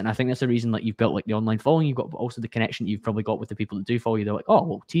commit to it. And I think that's the reason like you've built like the online following you've got, but also the connection you've probably got with the people that do follow you. They're like, oh,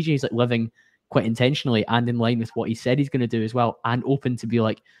 well, TJ's like living quite intentionally and in line with what he said he's going to do as well. And open to be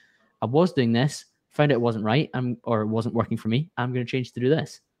like, I was doing this, found out it wasn't right, or it wasn't working for me. I'm going to change to do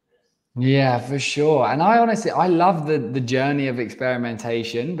this. Yeah, for sure. And I love the journey of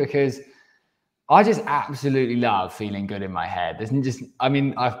experimentation, because I just absolutely love feeling good in my head. I'm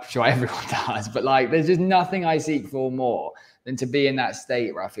sure everyone does, but like, there's just nothing I seek for more than to be in that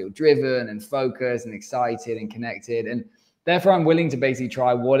state where I feel driven and focused and excited and connected. And Therefore, I'm willing to basically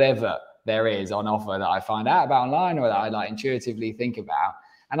try whatever there is on offer that I find out about online or that I like intuitively think about.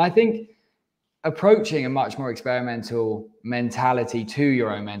 And I think approaching a much more experimental mentality to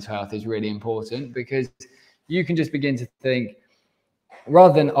your own mental health is really important, because you can just begin to think,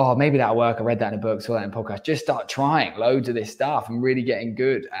 rather than, oh, maybe that'll work, I read that in a book, saw that in a podcast, just start trying loads of this stuff and really getting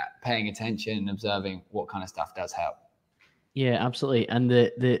good at paying attention and observing what kind of stuff does help. Yeah, absolutely. And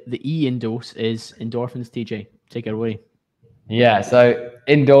the E in dose is endorphins, TJ. Take it away. Yeah, so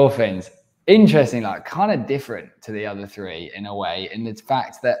endorphins, interesting, like kind of different to the other three in a way, in the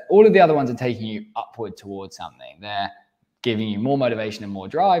fact that all of the other ones are taking you upward towards something. They're giving you more motivation and more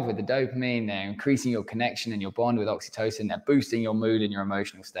drive with the dopamine. They're increasing your connection and your bond with oxytocin. They're boosting your mood and your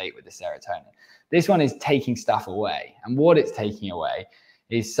emotional state with the serotonin. This one is taking stuff away. And what it's taking away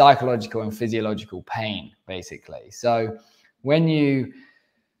is psychological and physiological pain, basically. So when you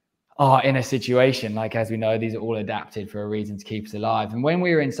are in a situation, like, as we know, these are all adapted for a reason to keep us alive. And when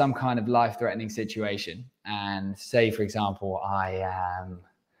we're in some kind of life-threatening situation, and say, for example, I am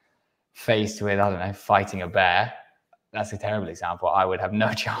faced with, I don't know, fighting a bear. That's a terrible example. I would have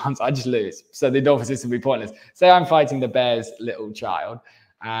no chance. I just lose. So the endorphin system would be pointless. Say I'm fighting the bear's little child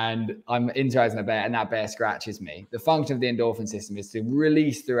and I'm interacting with a bear and that bear scratches me. The function of the endorphin system is to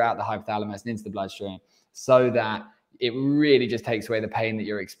release throughout the hypothalamus and into the bloodstream so that it really just takes away the pain that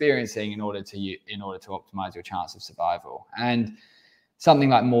you're experiencing in order to optimize your chance of survival. And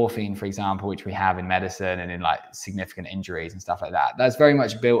something like morphine, for example, which we have in medicine and in like significant injuries and stuff like that, that's very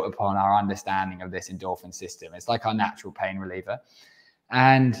much built upon our understanding of this endorphin system. It's like our natural pain reliever.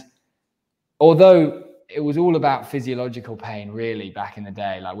 And although it was all about physiological pain really back in the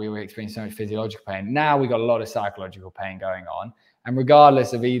day, like we were experiencing so much physiological pain, now we got a lot of psychological pain going on. And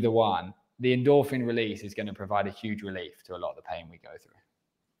regardless of either one, the endorphin release is going to provide a huge relief to a lot of the pain we go through.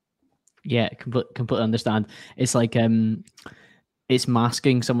 Yeah, completely understand. It's like it's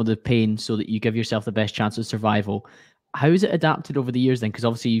masking some of the pain so that you give yourself the best chance of survival. How is it adapted over the years then? Because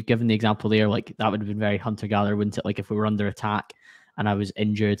obviously you've given the example there, like that would have been very hunter-gatherer, wouldn't it? Like if we were under attack and I was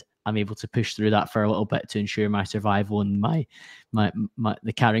injured, I'm able to push through that for a little bit to ensure my survival and my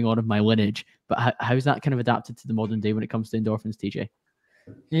the carrying on of my lineage. But how's that kind of adapted to the modern day when it comes to endorphins, TJ?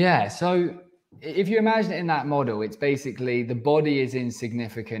 Yeah, so if you imagine it in that model, it's basically the body is in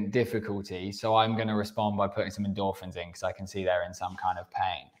significant difficulty. So I'm going to respond by putting some endorphins in because I can see they're in some kind of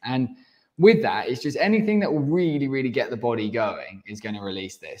pain. And with that, it's just anything that will really, really get the body going is going to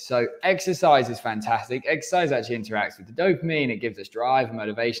release this. So exercise is fantastic. Exercise actually interacts with the dopamine. It gives us drive and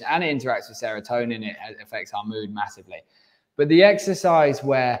motivation, and it interacts with serotonin. It affects our mood massively. But the exercise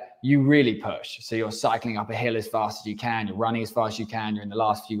where you really push, so you're cycling up a hill as fast as you can, you're running as fast as you can, you're in the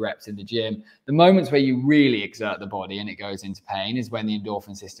last few reps in the gym, the moments where you really exert the body and it goes into pain is when the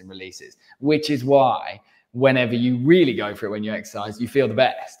endorphin system releases, which is why whenever you really go for it when you exercise, you feel the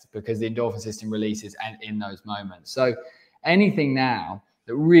best because the endorphin system releases and in those moments. So anything now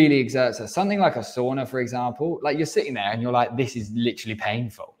that really exerts us, something like a sauna, for example, like you're sitting there and you're like, this is literally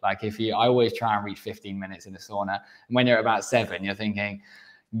painful. Like I always try and reach 15 minutes in a sauna. And when you're at about 7, you're thinking,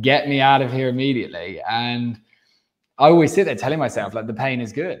 get me out of here immediately. And I always sit there telling myself, like, the pain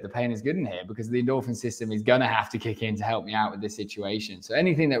is good. The pain is good in here because the endorphin system is going to have to kick in to help me out with this situation. So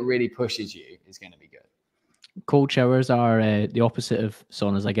anything that really pushes you is going to be good. Cold showers are the opposite of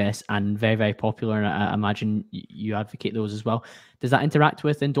saunas, I guess, and very, very popular. And I imagine you advocate those as well. Does that interact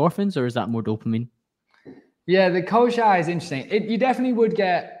with endorphins or is that more dopamine? Yeah, the cold shower is interesting. You definitely would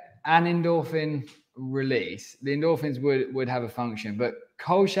get an endorphin release. The endorphins would have a function, but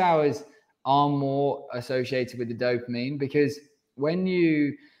cold showers are more associated with the dopamine because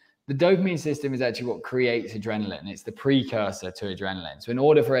the dopamine system is actually what creates adrenaline. It's the precursor to adrenaline. So in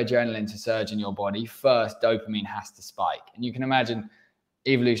order for adrenaline to surge in your body, first dopamine has to spike. And you can imagine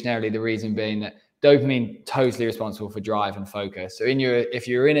evolutionarily the reason being that dopamine totally responsible for drive and focus. So if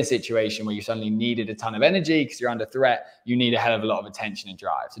you're in a situation where you suddenly needed a ton of energy because you're under threat, you need a hell of a lot of attention and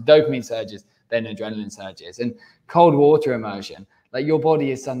drive. So dopamine surges, then adrenaline surges. And cold water immersion, like your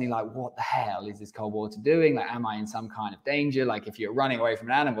body is suddenly like, what the hell is this cold water doing? Like, am I in some kind of danger? Like if you're running away from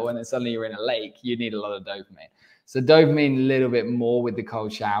an animal and then suddenly you're in a lake, you need a lot of dopamine. So dopamine a little bit more with the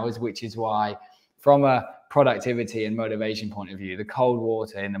cold showers, which is why from a productivity and motivation point of view, the cold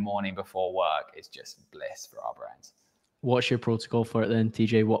water in the morning before work is just bliss for our brains. What's your protocol for it then,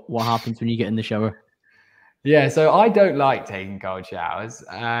 TJ? What happens when you get in the shower? Yeah, so I don't like taking cold showers,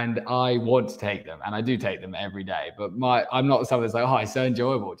 and I want to take them, and I do take them every day. But I'm not someone that's like, oh, it's so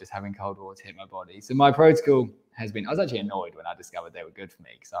enjoyable just having cold water hit my body. So my protocol has been, I was actually annoyed when I discovered they were good for me,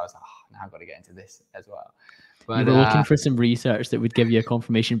 because I was like, oh, now I've got to get into this as well. But you were looking for some research that would give you a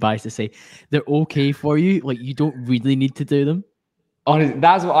confirmation bias to say they're okay for you, like you don't really need to do them. Honestly,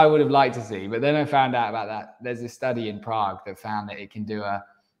 that's what I would have liked to see. But then I found out about that. There's a study in Prague that found that it can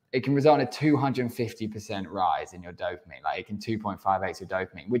result in a 250% rise in your dopamine. Like it can 2.5x your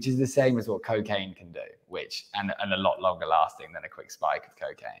dopamine, which is the same as what cocaine can do, and a lot longer lasting than a quick spike of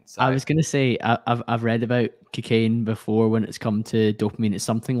cocaine. So I was going to say, I've read about cocaine before when it's come to dopamine. It's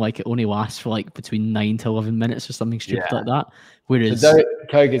something like it only lasts for like between 9 to 11 minutes or something stupid like that. Whereas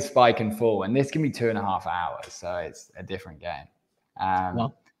coke is spike and fall, and this can be 2.5 hours. So it's a different game.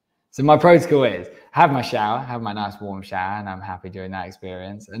 Well, so my protocol is have my shower, have my nice warm shower, and I'm happy during that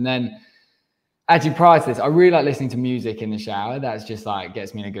experience. And then actually prior to this, I really like listening to music in the shower. That's just like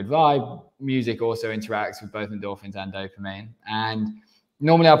gets me in a good vibe. Music also interacts with both endorphins and dopamine. And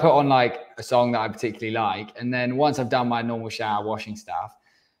normally I'll put on like a song that I particularly like. And then once I've done my normal shower washing stuff,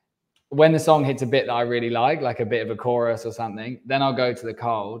 when the song hits a bit that I really like a bit of a chorus or something, then I'll go to the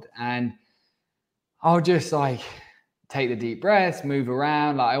cold and I'll just like take the deep breaths, move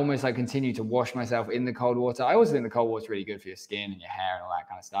around. Like I almost like continue to wash myself in the cold water. I also think the cold water is really good for your skin and your hair and all that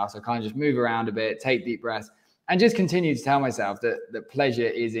kind of stuff. So I kind of just move around a bit, take deep breaths, and just continue to tell myself that pleasure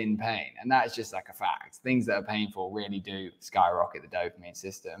is in pain. And that's just like a fact. Things that are painful really do skyrocket the dopamine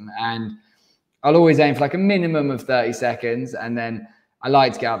system. And I'll always aim for like a minimum of 30 seconds. And then I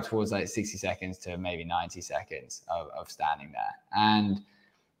like to get up towards like 60 seconds to maybe 90 seconds of standing there. And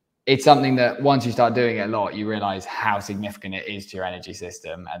it's something that once you start doing it a lot, you realize how significant it is to your energy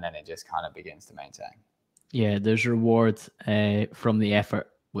system, and then it just kind of begins to maintain. Yeah, there's reward from the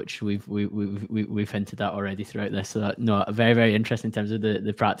effort, which we've hinted at already throughout this. So no, very, very interesting in terms of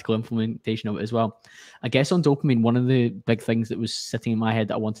the practical implementation of it as well. I guess on dopamine, one of the big things that was sitting in my head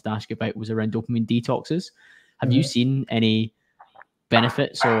that I wanted to ask you about was around dopamine detoxes. Have you seen any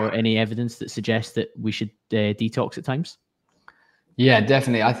benefits or any evidence that suggests that we should detox at times? Yeah,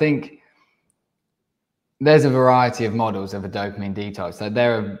 definitely. I think there's a variety of models of a dopamine detox. So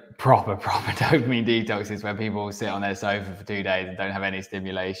there are proper dopamine detoxes where people will sit on their sofa for 2 days and don't have any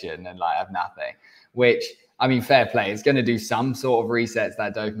stimulation and like have nothing, which, I mean, fair play. It's going to do some sort of resets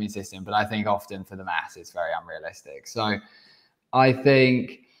that dopamine system, but I think often for the mass, it's very unrealistic. So I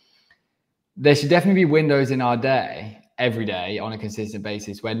think there should definitely be windows in our day, every day on a consistent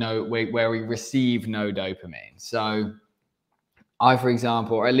basis where we receive no dopamine. So I, for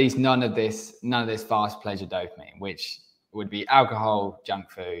example, or at least none of this fast pleasure dopamine, which would be alcohol, junk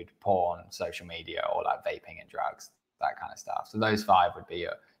food, porn, social media, or like vaping and drugs, that kind of stuff. So those 5 would be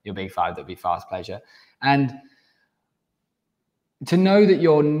your big 5 that would be fast pleasure. And to know that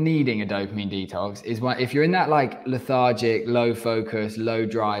you're needing a dopamine detox is if you're in that like lethargic, low focus, low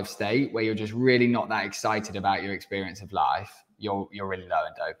drive state where you're just really not that excited about your experience of life, you're really low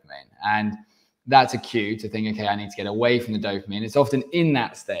in dopamine. And that's a cue to think, okay, I need to get away from the dopamine. It's often in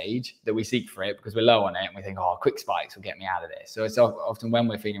that stage that we seek for it because we're low on it and we think, oh, quick spikes will get me out of this. So it's often when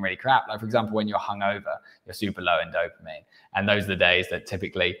we're feeling really crap, like for example, when you're hungover, you're super low in dopamine. And those are the days that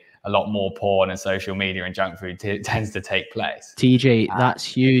typically a lot more porn and social media and junk food tends to take place. TJ, that's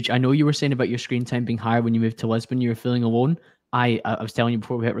huge. I know you were saying about your screen time being higher when you moved to Lisbon, you were feeling alone. I was telling you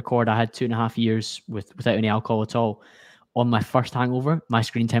before we hit record, I had 2.5 years without any alcohol at all. On my first hangover, my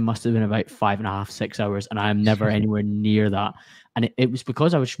screen time must have been about 5.5, 6 hours, and I am never anywhere near that. And it was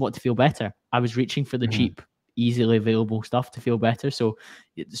because I just wanted to feel better. I was reaching for the cheap, easily available stuff to feel better. So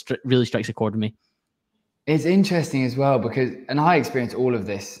it really strikes a chord with me. It's interesting as well because, and I experienced all of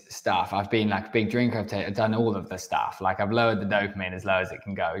this stuff. I've been like a big drinker. I've done all of the stuff. Like I've lowered the dopamine as low as it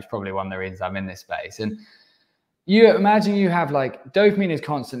can go, which is probably one of the reasons I'm in this space. And you imagine you have like dopamine is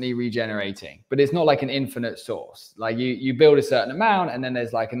constantly regenerating, but it's not like an infinite source. Like you build a certain amount and then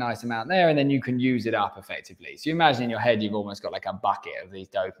there's like a nice amount there and then you can use it up effectively. So you imagine in your head, you've almost got like a bucket of these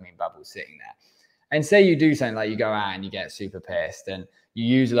dopamine bubbles sitting there. And say you do something like you go out and you get super pissed and you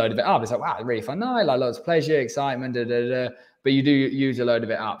use a load of it up. It's like, wow, it's a really fun night, like lots of pleasure, excitement, but you do use a load of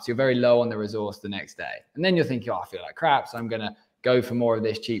it up. So you're very low on the resource the next day. And then you're thinking, oh, I feel like crap. So I'm going to go for more of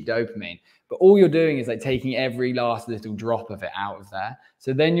this cheap dopamine. But all you're doing is like taking every last little drop of it out of there.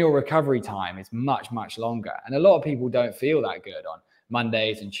 So then your recovery time is much, much longer. And a lot of people don't feel that good on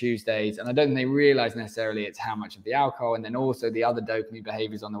Mondays and Tuesdays. And I don't think they realize necessarily it's how much of the alcohol and then also the other dopamine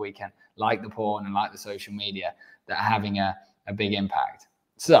behaviors on the weekend, like the porn and like the social media, that are having a big impact.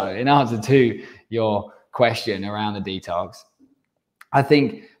 So in answer to your question around the detox, I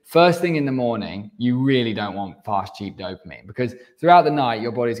think first thing in the morning, you really don't want fast, cheap dopamine, because throughout the night,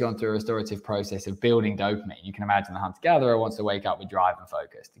 your body's gone through a restorative process of building dopamine. You can imagine the hunter-gatherer wants to wake up with drive and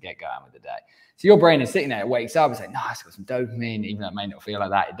focus to get going with the day. So your brain is sitting there, it wakes up, it's like, nice, it's got some dopamine, even though it may not feel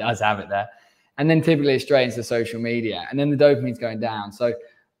like that, it does have it there. And then typically it's straight into social media, and then the dopamine's going down. So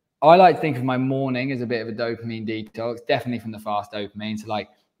I like to think of my morning as a bit of a dopamine detox, definitely from the fast dopamine. So like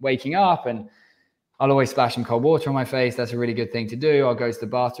waking up, and I'll always splash some cold water on my face. That's a really good thing to do. I'll go to the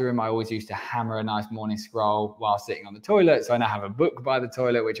bathroom. I always used to hammer a nice morning scroll while sitting on the toilet. So I now have a book by the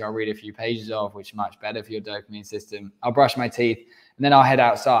toilet, which I'll read a few pages of, which is much better for your dopamine system. I'll brush my teeth, and then I'll head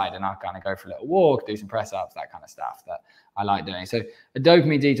outside and I'll kind of go for a little walk, do some press ups, that kind of stuff that I like doing. So a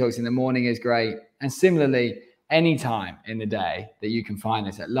dopamine detox in the morning is great. And similarly, any time in the day that you can find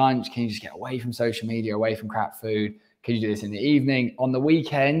this, at lunch, can you just get away from social media, away from crap food? Can you do this in the evening? On the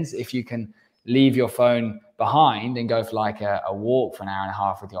weekends, if you can leave your phone behind and go for like a walk for an hour and a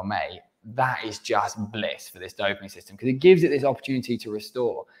half with your mate, that is just bliss for this dopamine system, because it gives it this opportunity to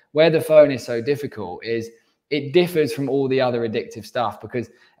restore. Where the phone is so difficult is it differs from all the other addictive stuff, because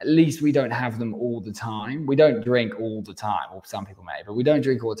at least we don't have them all the time. We don't drink all the time, or some people may, but we don't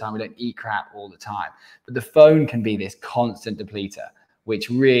drink all the time. We don't eat crap all the time. But the phone can be this constant depleter, which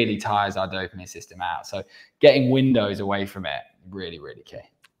really tires our dopamine system out. So getting windows away from it, really, really key.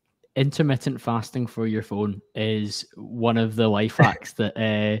 Intermittent fasting for your phone is one of the life hacks that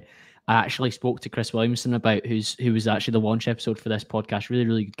I actually spoke to Chris Williamson about, who was actually the launch episode for this podcast. Really,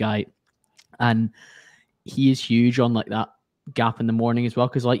 really good guy. And he is huge on like that gap in the morning as well.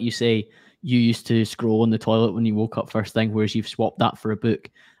 Because like you say, you used to scroll in the toilet when you woke up first thing, whereas you've swapped that for a book.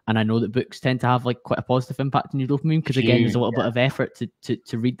 And I know that books tend to have like quite a positive impact on your dopamine, because again, there's a little bit of effort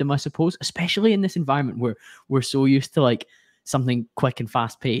to read them, I suppose, especially in this environment where we're so used to like something quick and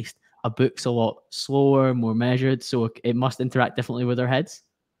fast paced. A book's a lot slower, more measured, so it must interact differently with our heads.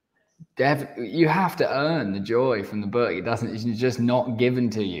 You have to earn the joy from the book. It's just not given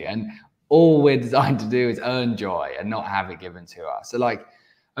to you. And all we're designed to do is earn joy and not have it given to us. So like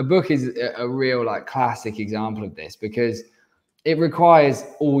a book is a real like classic example of this, because it requires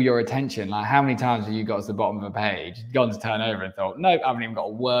all your attention. Like how many times have you got to the bottom of a page, gone to turn over and thought, nope, I haven't even got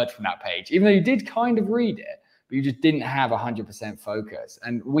a word from that page, even though you did kind of read it, but you just didn't have 100% focus.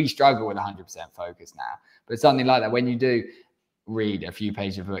 And we struggle with 100% focus now. But something like that, when you do read a few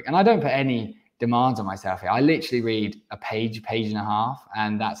pages of a book, and I don't put any demands on myself here. I literally read a page and a half,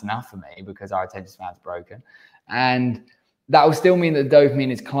 and that's enough for me, because our attention span's broken. And that will still mean that the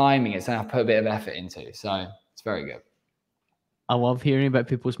dopamine is climbing. It's something I've put a bit of effort into. So it's very good. I love hearing about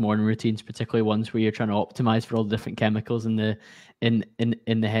people's morning routines, particularly ones where you're trying to optimize for all the different chemicals in the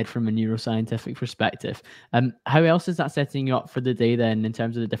head from a neuroscientific perspective. How else is that setting you up for the day then, in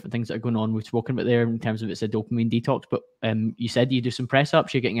terms of the different things that are going on? We've spoken about there in terms of it's a dopamine detox, but you said you do some press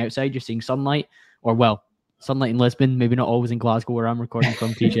ups, you're getting outside, you're seeing sunlight, or well, sunlight in Lisbon, maybe not always in Glasgow where I'm recording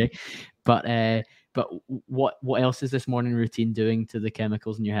from, TJ. But what else is this morning routine doing to the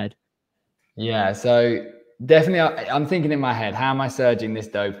chemicals in your head? Yeah, so definitely, I'm thinking in my head, how am I surging this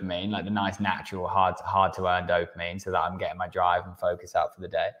dopamine, like the nice, natural, hard to earn dopamine, so that I'm getting my drive and focus out for the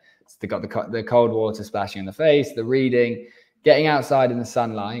day. So they got the cold water splashing in the face, the reading, getting outside in the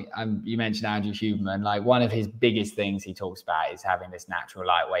sunlight. You mentioned Andrew Huberman. Like one of his biggest things he talks about is having this natural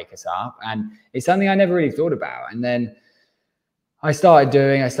light wake us up, and it's something I never really thought about. And then I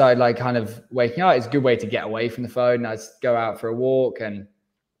started like kind of waking up. It's a good way to get away from the phone. I just go out for a walk and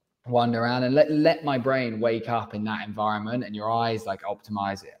wander around and let my brain wake up in that environment, and your eyes like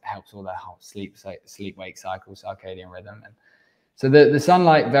optimize it. Helps all the whole sleep wake cycle, circadian rhythm. And so the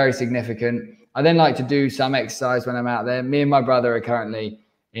sunlight, very significant. I then like to do some exercise when I'm out there. Me and my brother are currently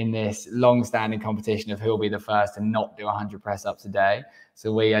in this long-standing competition of who'll be the first to not do 100 press-ups a day.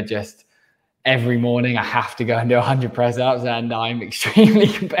 So we are just, every morning I have to go and do 100 press-ups, and I'm extremely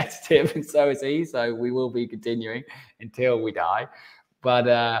competitive, and so is he. So we will be continuing until we die. But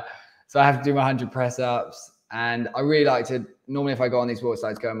so I have to do my 100 press-ups, and I really like to, normally if I go on these walks, I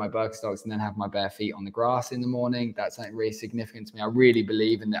like to go in my Birkenstocks and then have my bare feet on the grass in the morning. That's something really significant to me. I really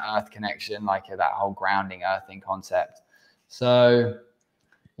believe in the earth connection, like that whole grounding, earthing concept. So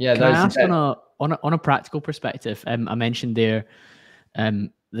yeah. Can I ask on a practical perspective, I mentioned there,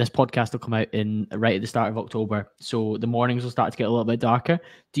 this podcast will come out right at the start of October, so the mornings will start to get a little bit darker.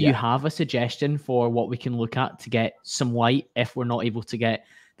 Do you have a suggestion for what we can look at to get some light if we're not able to get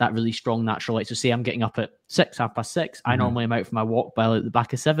that really strong natural light? So say I'm getting up at 6, 6:30. Mm-hmm. I normally am out for my walk by like the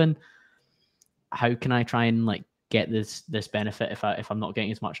back of 7. How can I try and like get this benefit if I'm not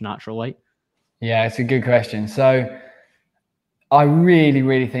getting as much natural light? Yeah, it's a good question. So I really,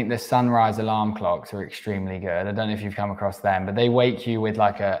 really think the sunrise alarm clocks are extremely good. I don't know if you've come across them, but they wake you with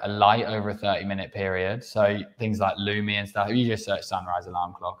like a light over a 30-minute period. So things like Lumi and stuff, if you just search sunrise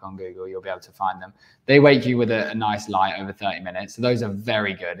alarm clock on Google, you'll be able to find them. They wake you with a nice light over 30 minutes. So those are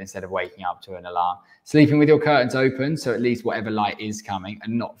very good instead of waking up to an alarm. Sleeping with your curtains open, so at least whatever light is coming,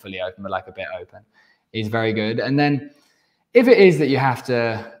 and not fully open, but like a bit open, is very good. And then if it is that you have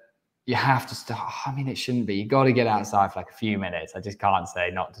to start, I mean, it shouldn't be. You got to get outside for like a few minutes. I just can't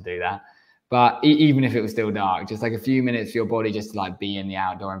say not to do that. But even if it was still dark, just like a few minutes for your body just to like be in the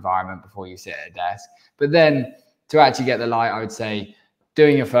outdoor environment before you sit at a desk. But then to actually get the light, I would say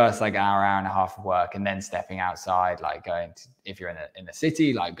doing your first like hour and a half of work and then stepping outside, like going to, if you're in the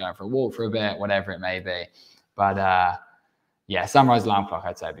city, like going for a walk for a bit, whatever it may be. But yeah, sunrise alarm clock,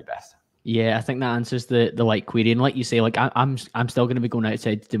 I'd say would be best. Yeah, I think that answers the light query. And like you say, like I'm still going to be going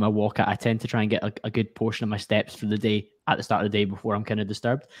outside to do my walk. I tend to try and get a good portion of my steps for the day at the start of the day before I'm kind of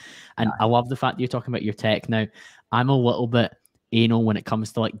disturbed. And nice. I love the fact that you're talking about your tech. Now, I'm a little bit anal when it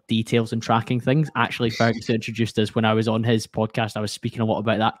comes to like details and tracking things. Actually, Ferguson introduced us when I was on his podcast. I was speaking a lot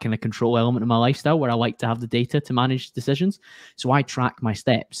about that kind of control element of my lifestyle where I like to have the data to manage decisions. So I track my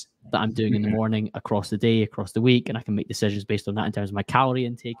steps that I'm doing in the morning, across the day, across the week, and I can make decisions based on that in terms of my calorie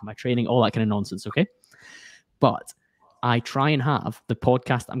intake, my training, all that kind of nonsense, okay? But I try and have the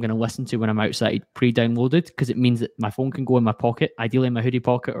podcast I'm going to listen to when I'm outside pre-downloaded, because it means that my phone can go in my pocket, ideally in my hoodie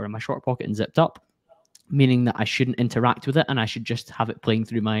pocket or in my short pocket and zipped up, meaning that I shouldn't interact with it and I should just have it playing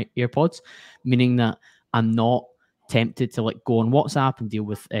through my AirPods, meaning that I'm not tempted to like go on WhatsApp and deal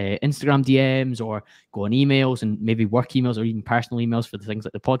with Instagram DMs or go on emails and maybe work emails or even personal emails for the things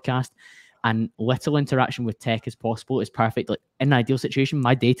like the podcast. And little interaction with tech as possible is perfect. Like in an ideal situation,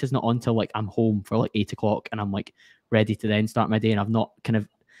 my data's not on till like I'm home for like 8 o'clock and I'm like ready to then start my day. And I've not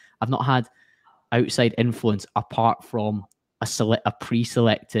had outside influence apart from a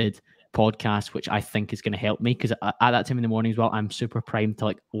pre-selected podcast, which I think is going to help me, because at that time in the morning as well, I'm super primed to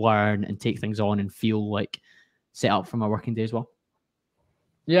like learn and take things on and feel like set up for my working day as well.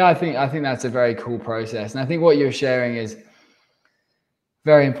 Yeah, I think that's a very cool process. And I think what you're sharing is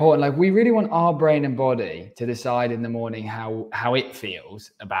very important. Like we really want our brain and body to decide in the morning how it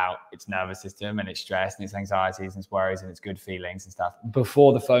feels about its nervous system and its stress and its anxieties and its worries and its good feelings and stuff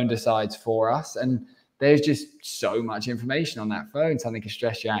before the phone decides for us. And there's just so much information on that phone. Something can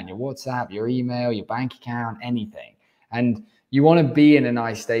stress you out in your WhatsApp, your email, your bank account, anything. And you want to be in a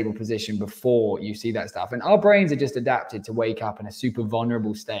nice, stable position before you see that stuff. And our brains are just adapted to wake up in a super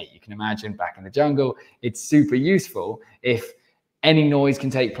vulnerable state. You can imagine back in the jungle, it's super useful if any noise can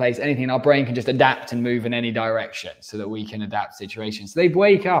take place, anything, our brain can just adapt and move in any direction so that we can adapt situations. So they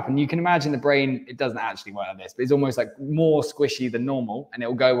wake up and you can imagine the brain, it doesn't actually work like this, but it's almost like more squishy than normal and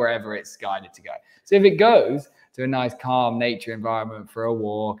it'll go wherever it's guided to go. So if it goes to a nice, calm nature environment for a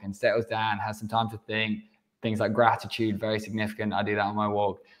walk and settles down, has some time to think, things like gratitude, very significant. I do that on my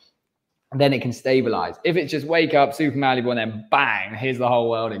walk. And then it can stabilize. If it's just wake up, super malleable, and then bang, here's the whole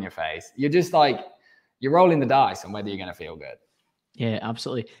world in your face. You're just like, you're rolling the dice on whether you're going to feel good. Yeah,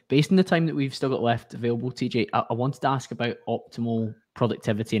 absolutely. Based on the time that we've still got left available, TJ, I wanted to ask about optimal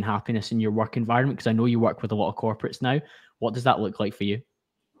productivity and happiness in your work environment, because I know you work with a lot of corporates now. What does that look like for you?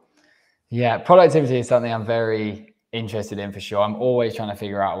 Yeah, productivity is something I'm very interested in for sure. I'm always trying to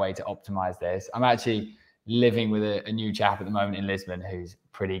figure out a way to optimize this. I'm actually living with a new chap at the moment in Lisbon who's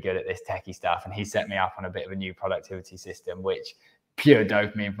pretty good at this techie stuff. And he set me up on a bit of a new productivity system, which pure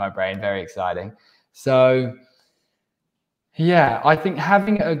dopamine for my brain, very exciting. So yeah, I think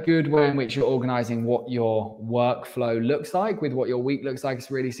having a good way in which you're organizing what your workflow looks like with what your week looks like is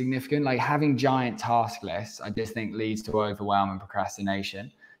really significant. Like having giant task lists, I just think leads to overwhelm and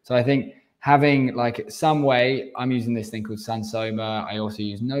procrastination. So I think having like some way, I'm using this thing called Sunsoma. I also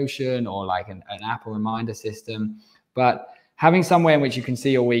use Notion or like an Apple reminder system, but having some way in which you can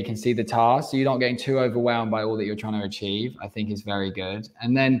see your week and see the tasks, so you're not getting too overwhelmed by all that you're trying to achieve, I think is very good.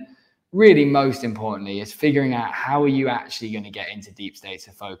 And then really most importantly is figuring out how are you actually going to get into deep states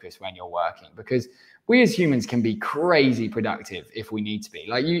of focus when you're working, because we as humans can be crazy productive if we need to be.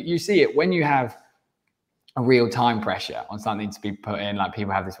 Like you see it when you have a real time pressure on something to be put in, like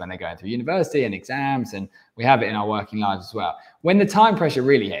people have this when they're going through university and exams, and we have it in our working lives as well. When the time pressure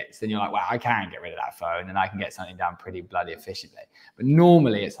really hits, then you're like, wow, I can get rid of that phone and I can get something done pretty bloody efficiently. But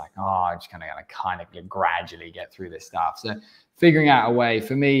normally it's like, oh, I'm just kind of gradually get through this stuff. So figuring out a way,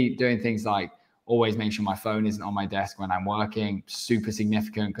 for me, doing things like always make sure my phone isn't on my desk when I'm working, super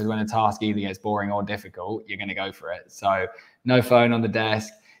significant, because when a task either gets boring or difficult, you're going to go for it. So no phone on the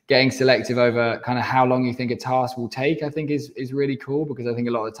desk. getting selective over kind of how long you think a task will take, I think is really cool, because I think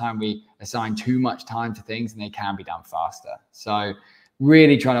a lot of the time we assign too much time to things and they can be done faster. So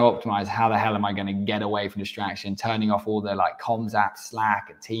really trying to optimize how the hell am I going to get away from distraction, turning off all the like comms apps, Slack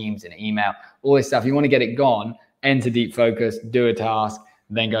and Teams and email, all this stuff. You want to get it gone, enter deep focus, do a task,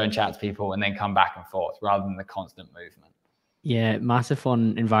 then go and chat to people and then come back and forth rather than the constant movement. Yeah, massive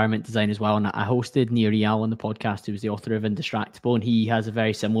on environment design as well. And I hosted Nir Eyal on the podcast, who was the author of Indistractable, and he has a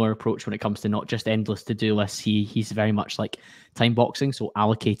very similar approach when it comes to not just endless to-do lists. He's very much like time boxing, so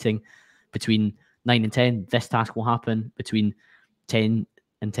allocating between 9 and 10, this task will happen. Between 10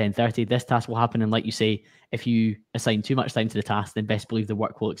 and 10:30, this task will happen. And like you say, if you assign too much time to the task, then best believe the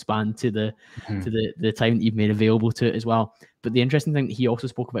work will expand to the time that you've made available to it as well. But the interesting thing that he also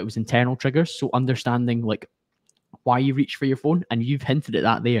spoke about was internal triggers. So understanding like why you reach for your phone, and you've hinted at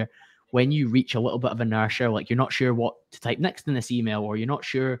that there. When you reach a little bit of inertia, like you're not sure what to type next in this email, or you're not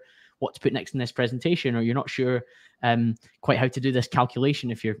sure what to put next in this presentation, or you're not sure quite how to do this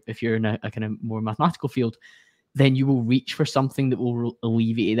calculation if you're in a kind of more mathematical field, then you will reach for something that will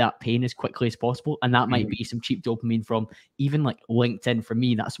alleviate that pain as quickly as possible. And that might be some cheap dopamine from even like LinkedIn. For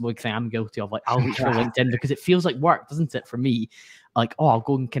me, that's one thing I'm guilty of. Like I'll reach for LinkedIn because it feels like work, doesn't it? For me, like, oh, I'll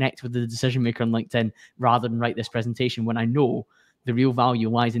go and connect with the decision maker on LinkedIn rather than write this presentation, when I know the real value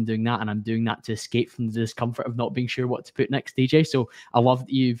lies in doing that. And I'm doing that to escape from the discomfort of not being sure what to put next, DJ. So I love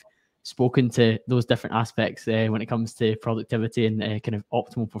that you've spoken to those different aspects when it comes to productivity and kind of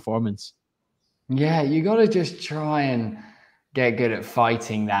optimal performance. Yeah, you got to just try and get good at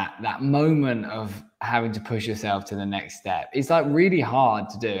fighting that moment of having to push yourself to the next step. It's like really hard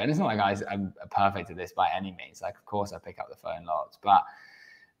to do. And it's not like I'm perfect at this by any means. Like, of course, I pick up the phone lots, but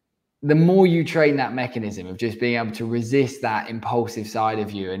the more you train that mechanism of just being able to resist that impulsive side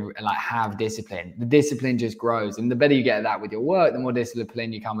of you and like have discipline, the discipline just grows. And the better you get at that with your work, the more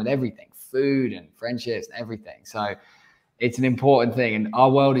discipline you come with everything, food and friendships and everything. So it's an important thing. And our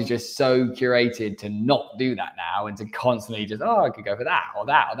world is just so curated to not do that now, and to constantly just, oh, I could go for that or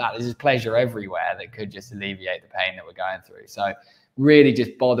that or that. There's just pleasure everywhere that could just alleviate the pain that we're going through. So really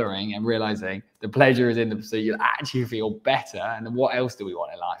just bothering and realizing the pleasure is in the pursuit. You'll actually feel better. And then what else do we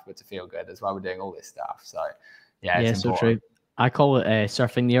want in life but to feel good? That's why we're doing all this stuff. So yeah, it's important. So true. I call it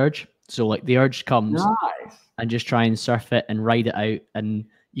surfing the urge. So like the urge comes, nice, and just try and surf it and ride it out. And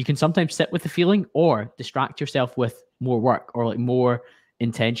you can sometimes sit with the feeling or distract yourself with more work or like more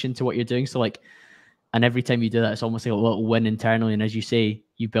intention to what you're doing. So like, and every time you do that, it's almost like a little win internally. And as you say,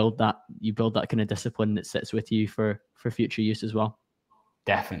 you build that kind of discipline that sits with you for future use as well.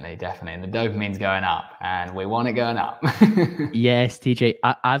 Definitely. And the dopamine's going up, and we want it going up. Yes, TJ,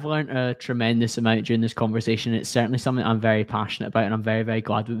 I've learned a tremendous amount during this conversation. It's certainly something I'm very passionate about, and I'm very, very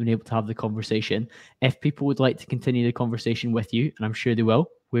glad we've been able to have the conversation. If people would like to continue the conversation with you, and I'm sure they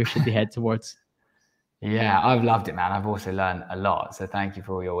will, where should they head towards? Yeah, I've loved it, man. I've also learned a lot. So thank you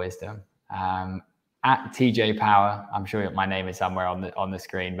for all your wisdom. At TJ Power, I'm sure my name is somewhere on the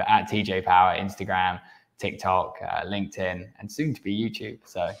screen, but at TJ Power, Instagram, TikTok, LinkedIn, and soon to be YouTube.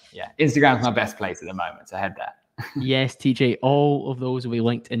 So yeah, Instagram's my best place at the moment. So head there. Yes, TJ, all of those will be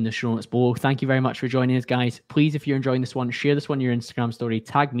linked in the show notes below. Thank you very much for joining us, guys. Please, if you're enjoying this one, share this one in your Instagram story,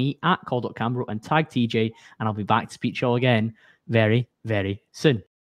 tag me at call.cambro and tag TJ, and I'll be back to speak to you all again very, very soon.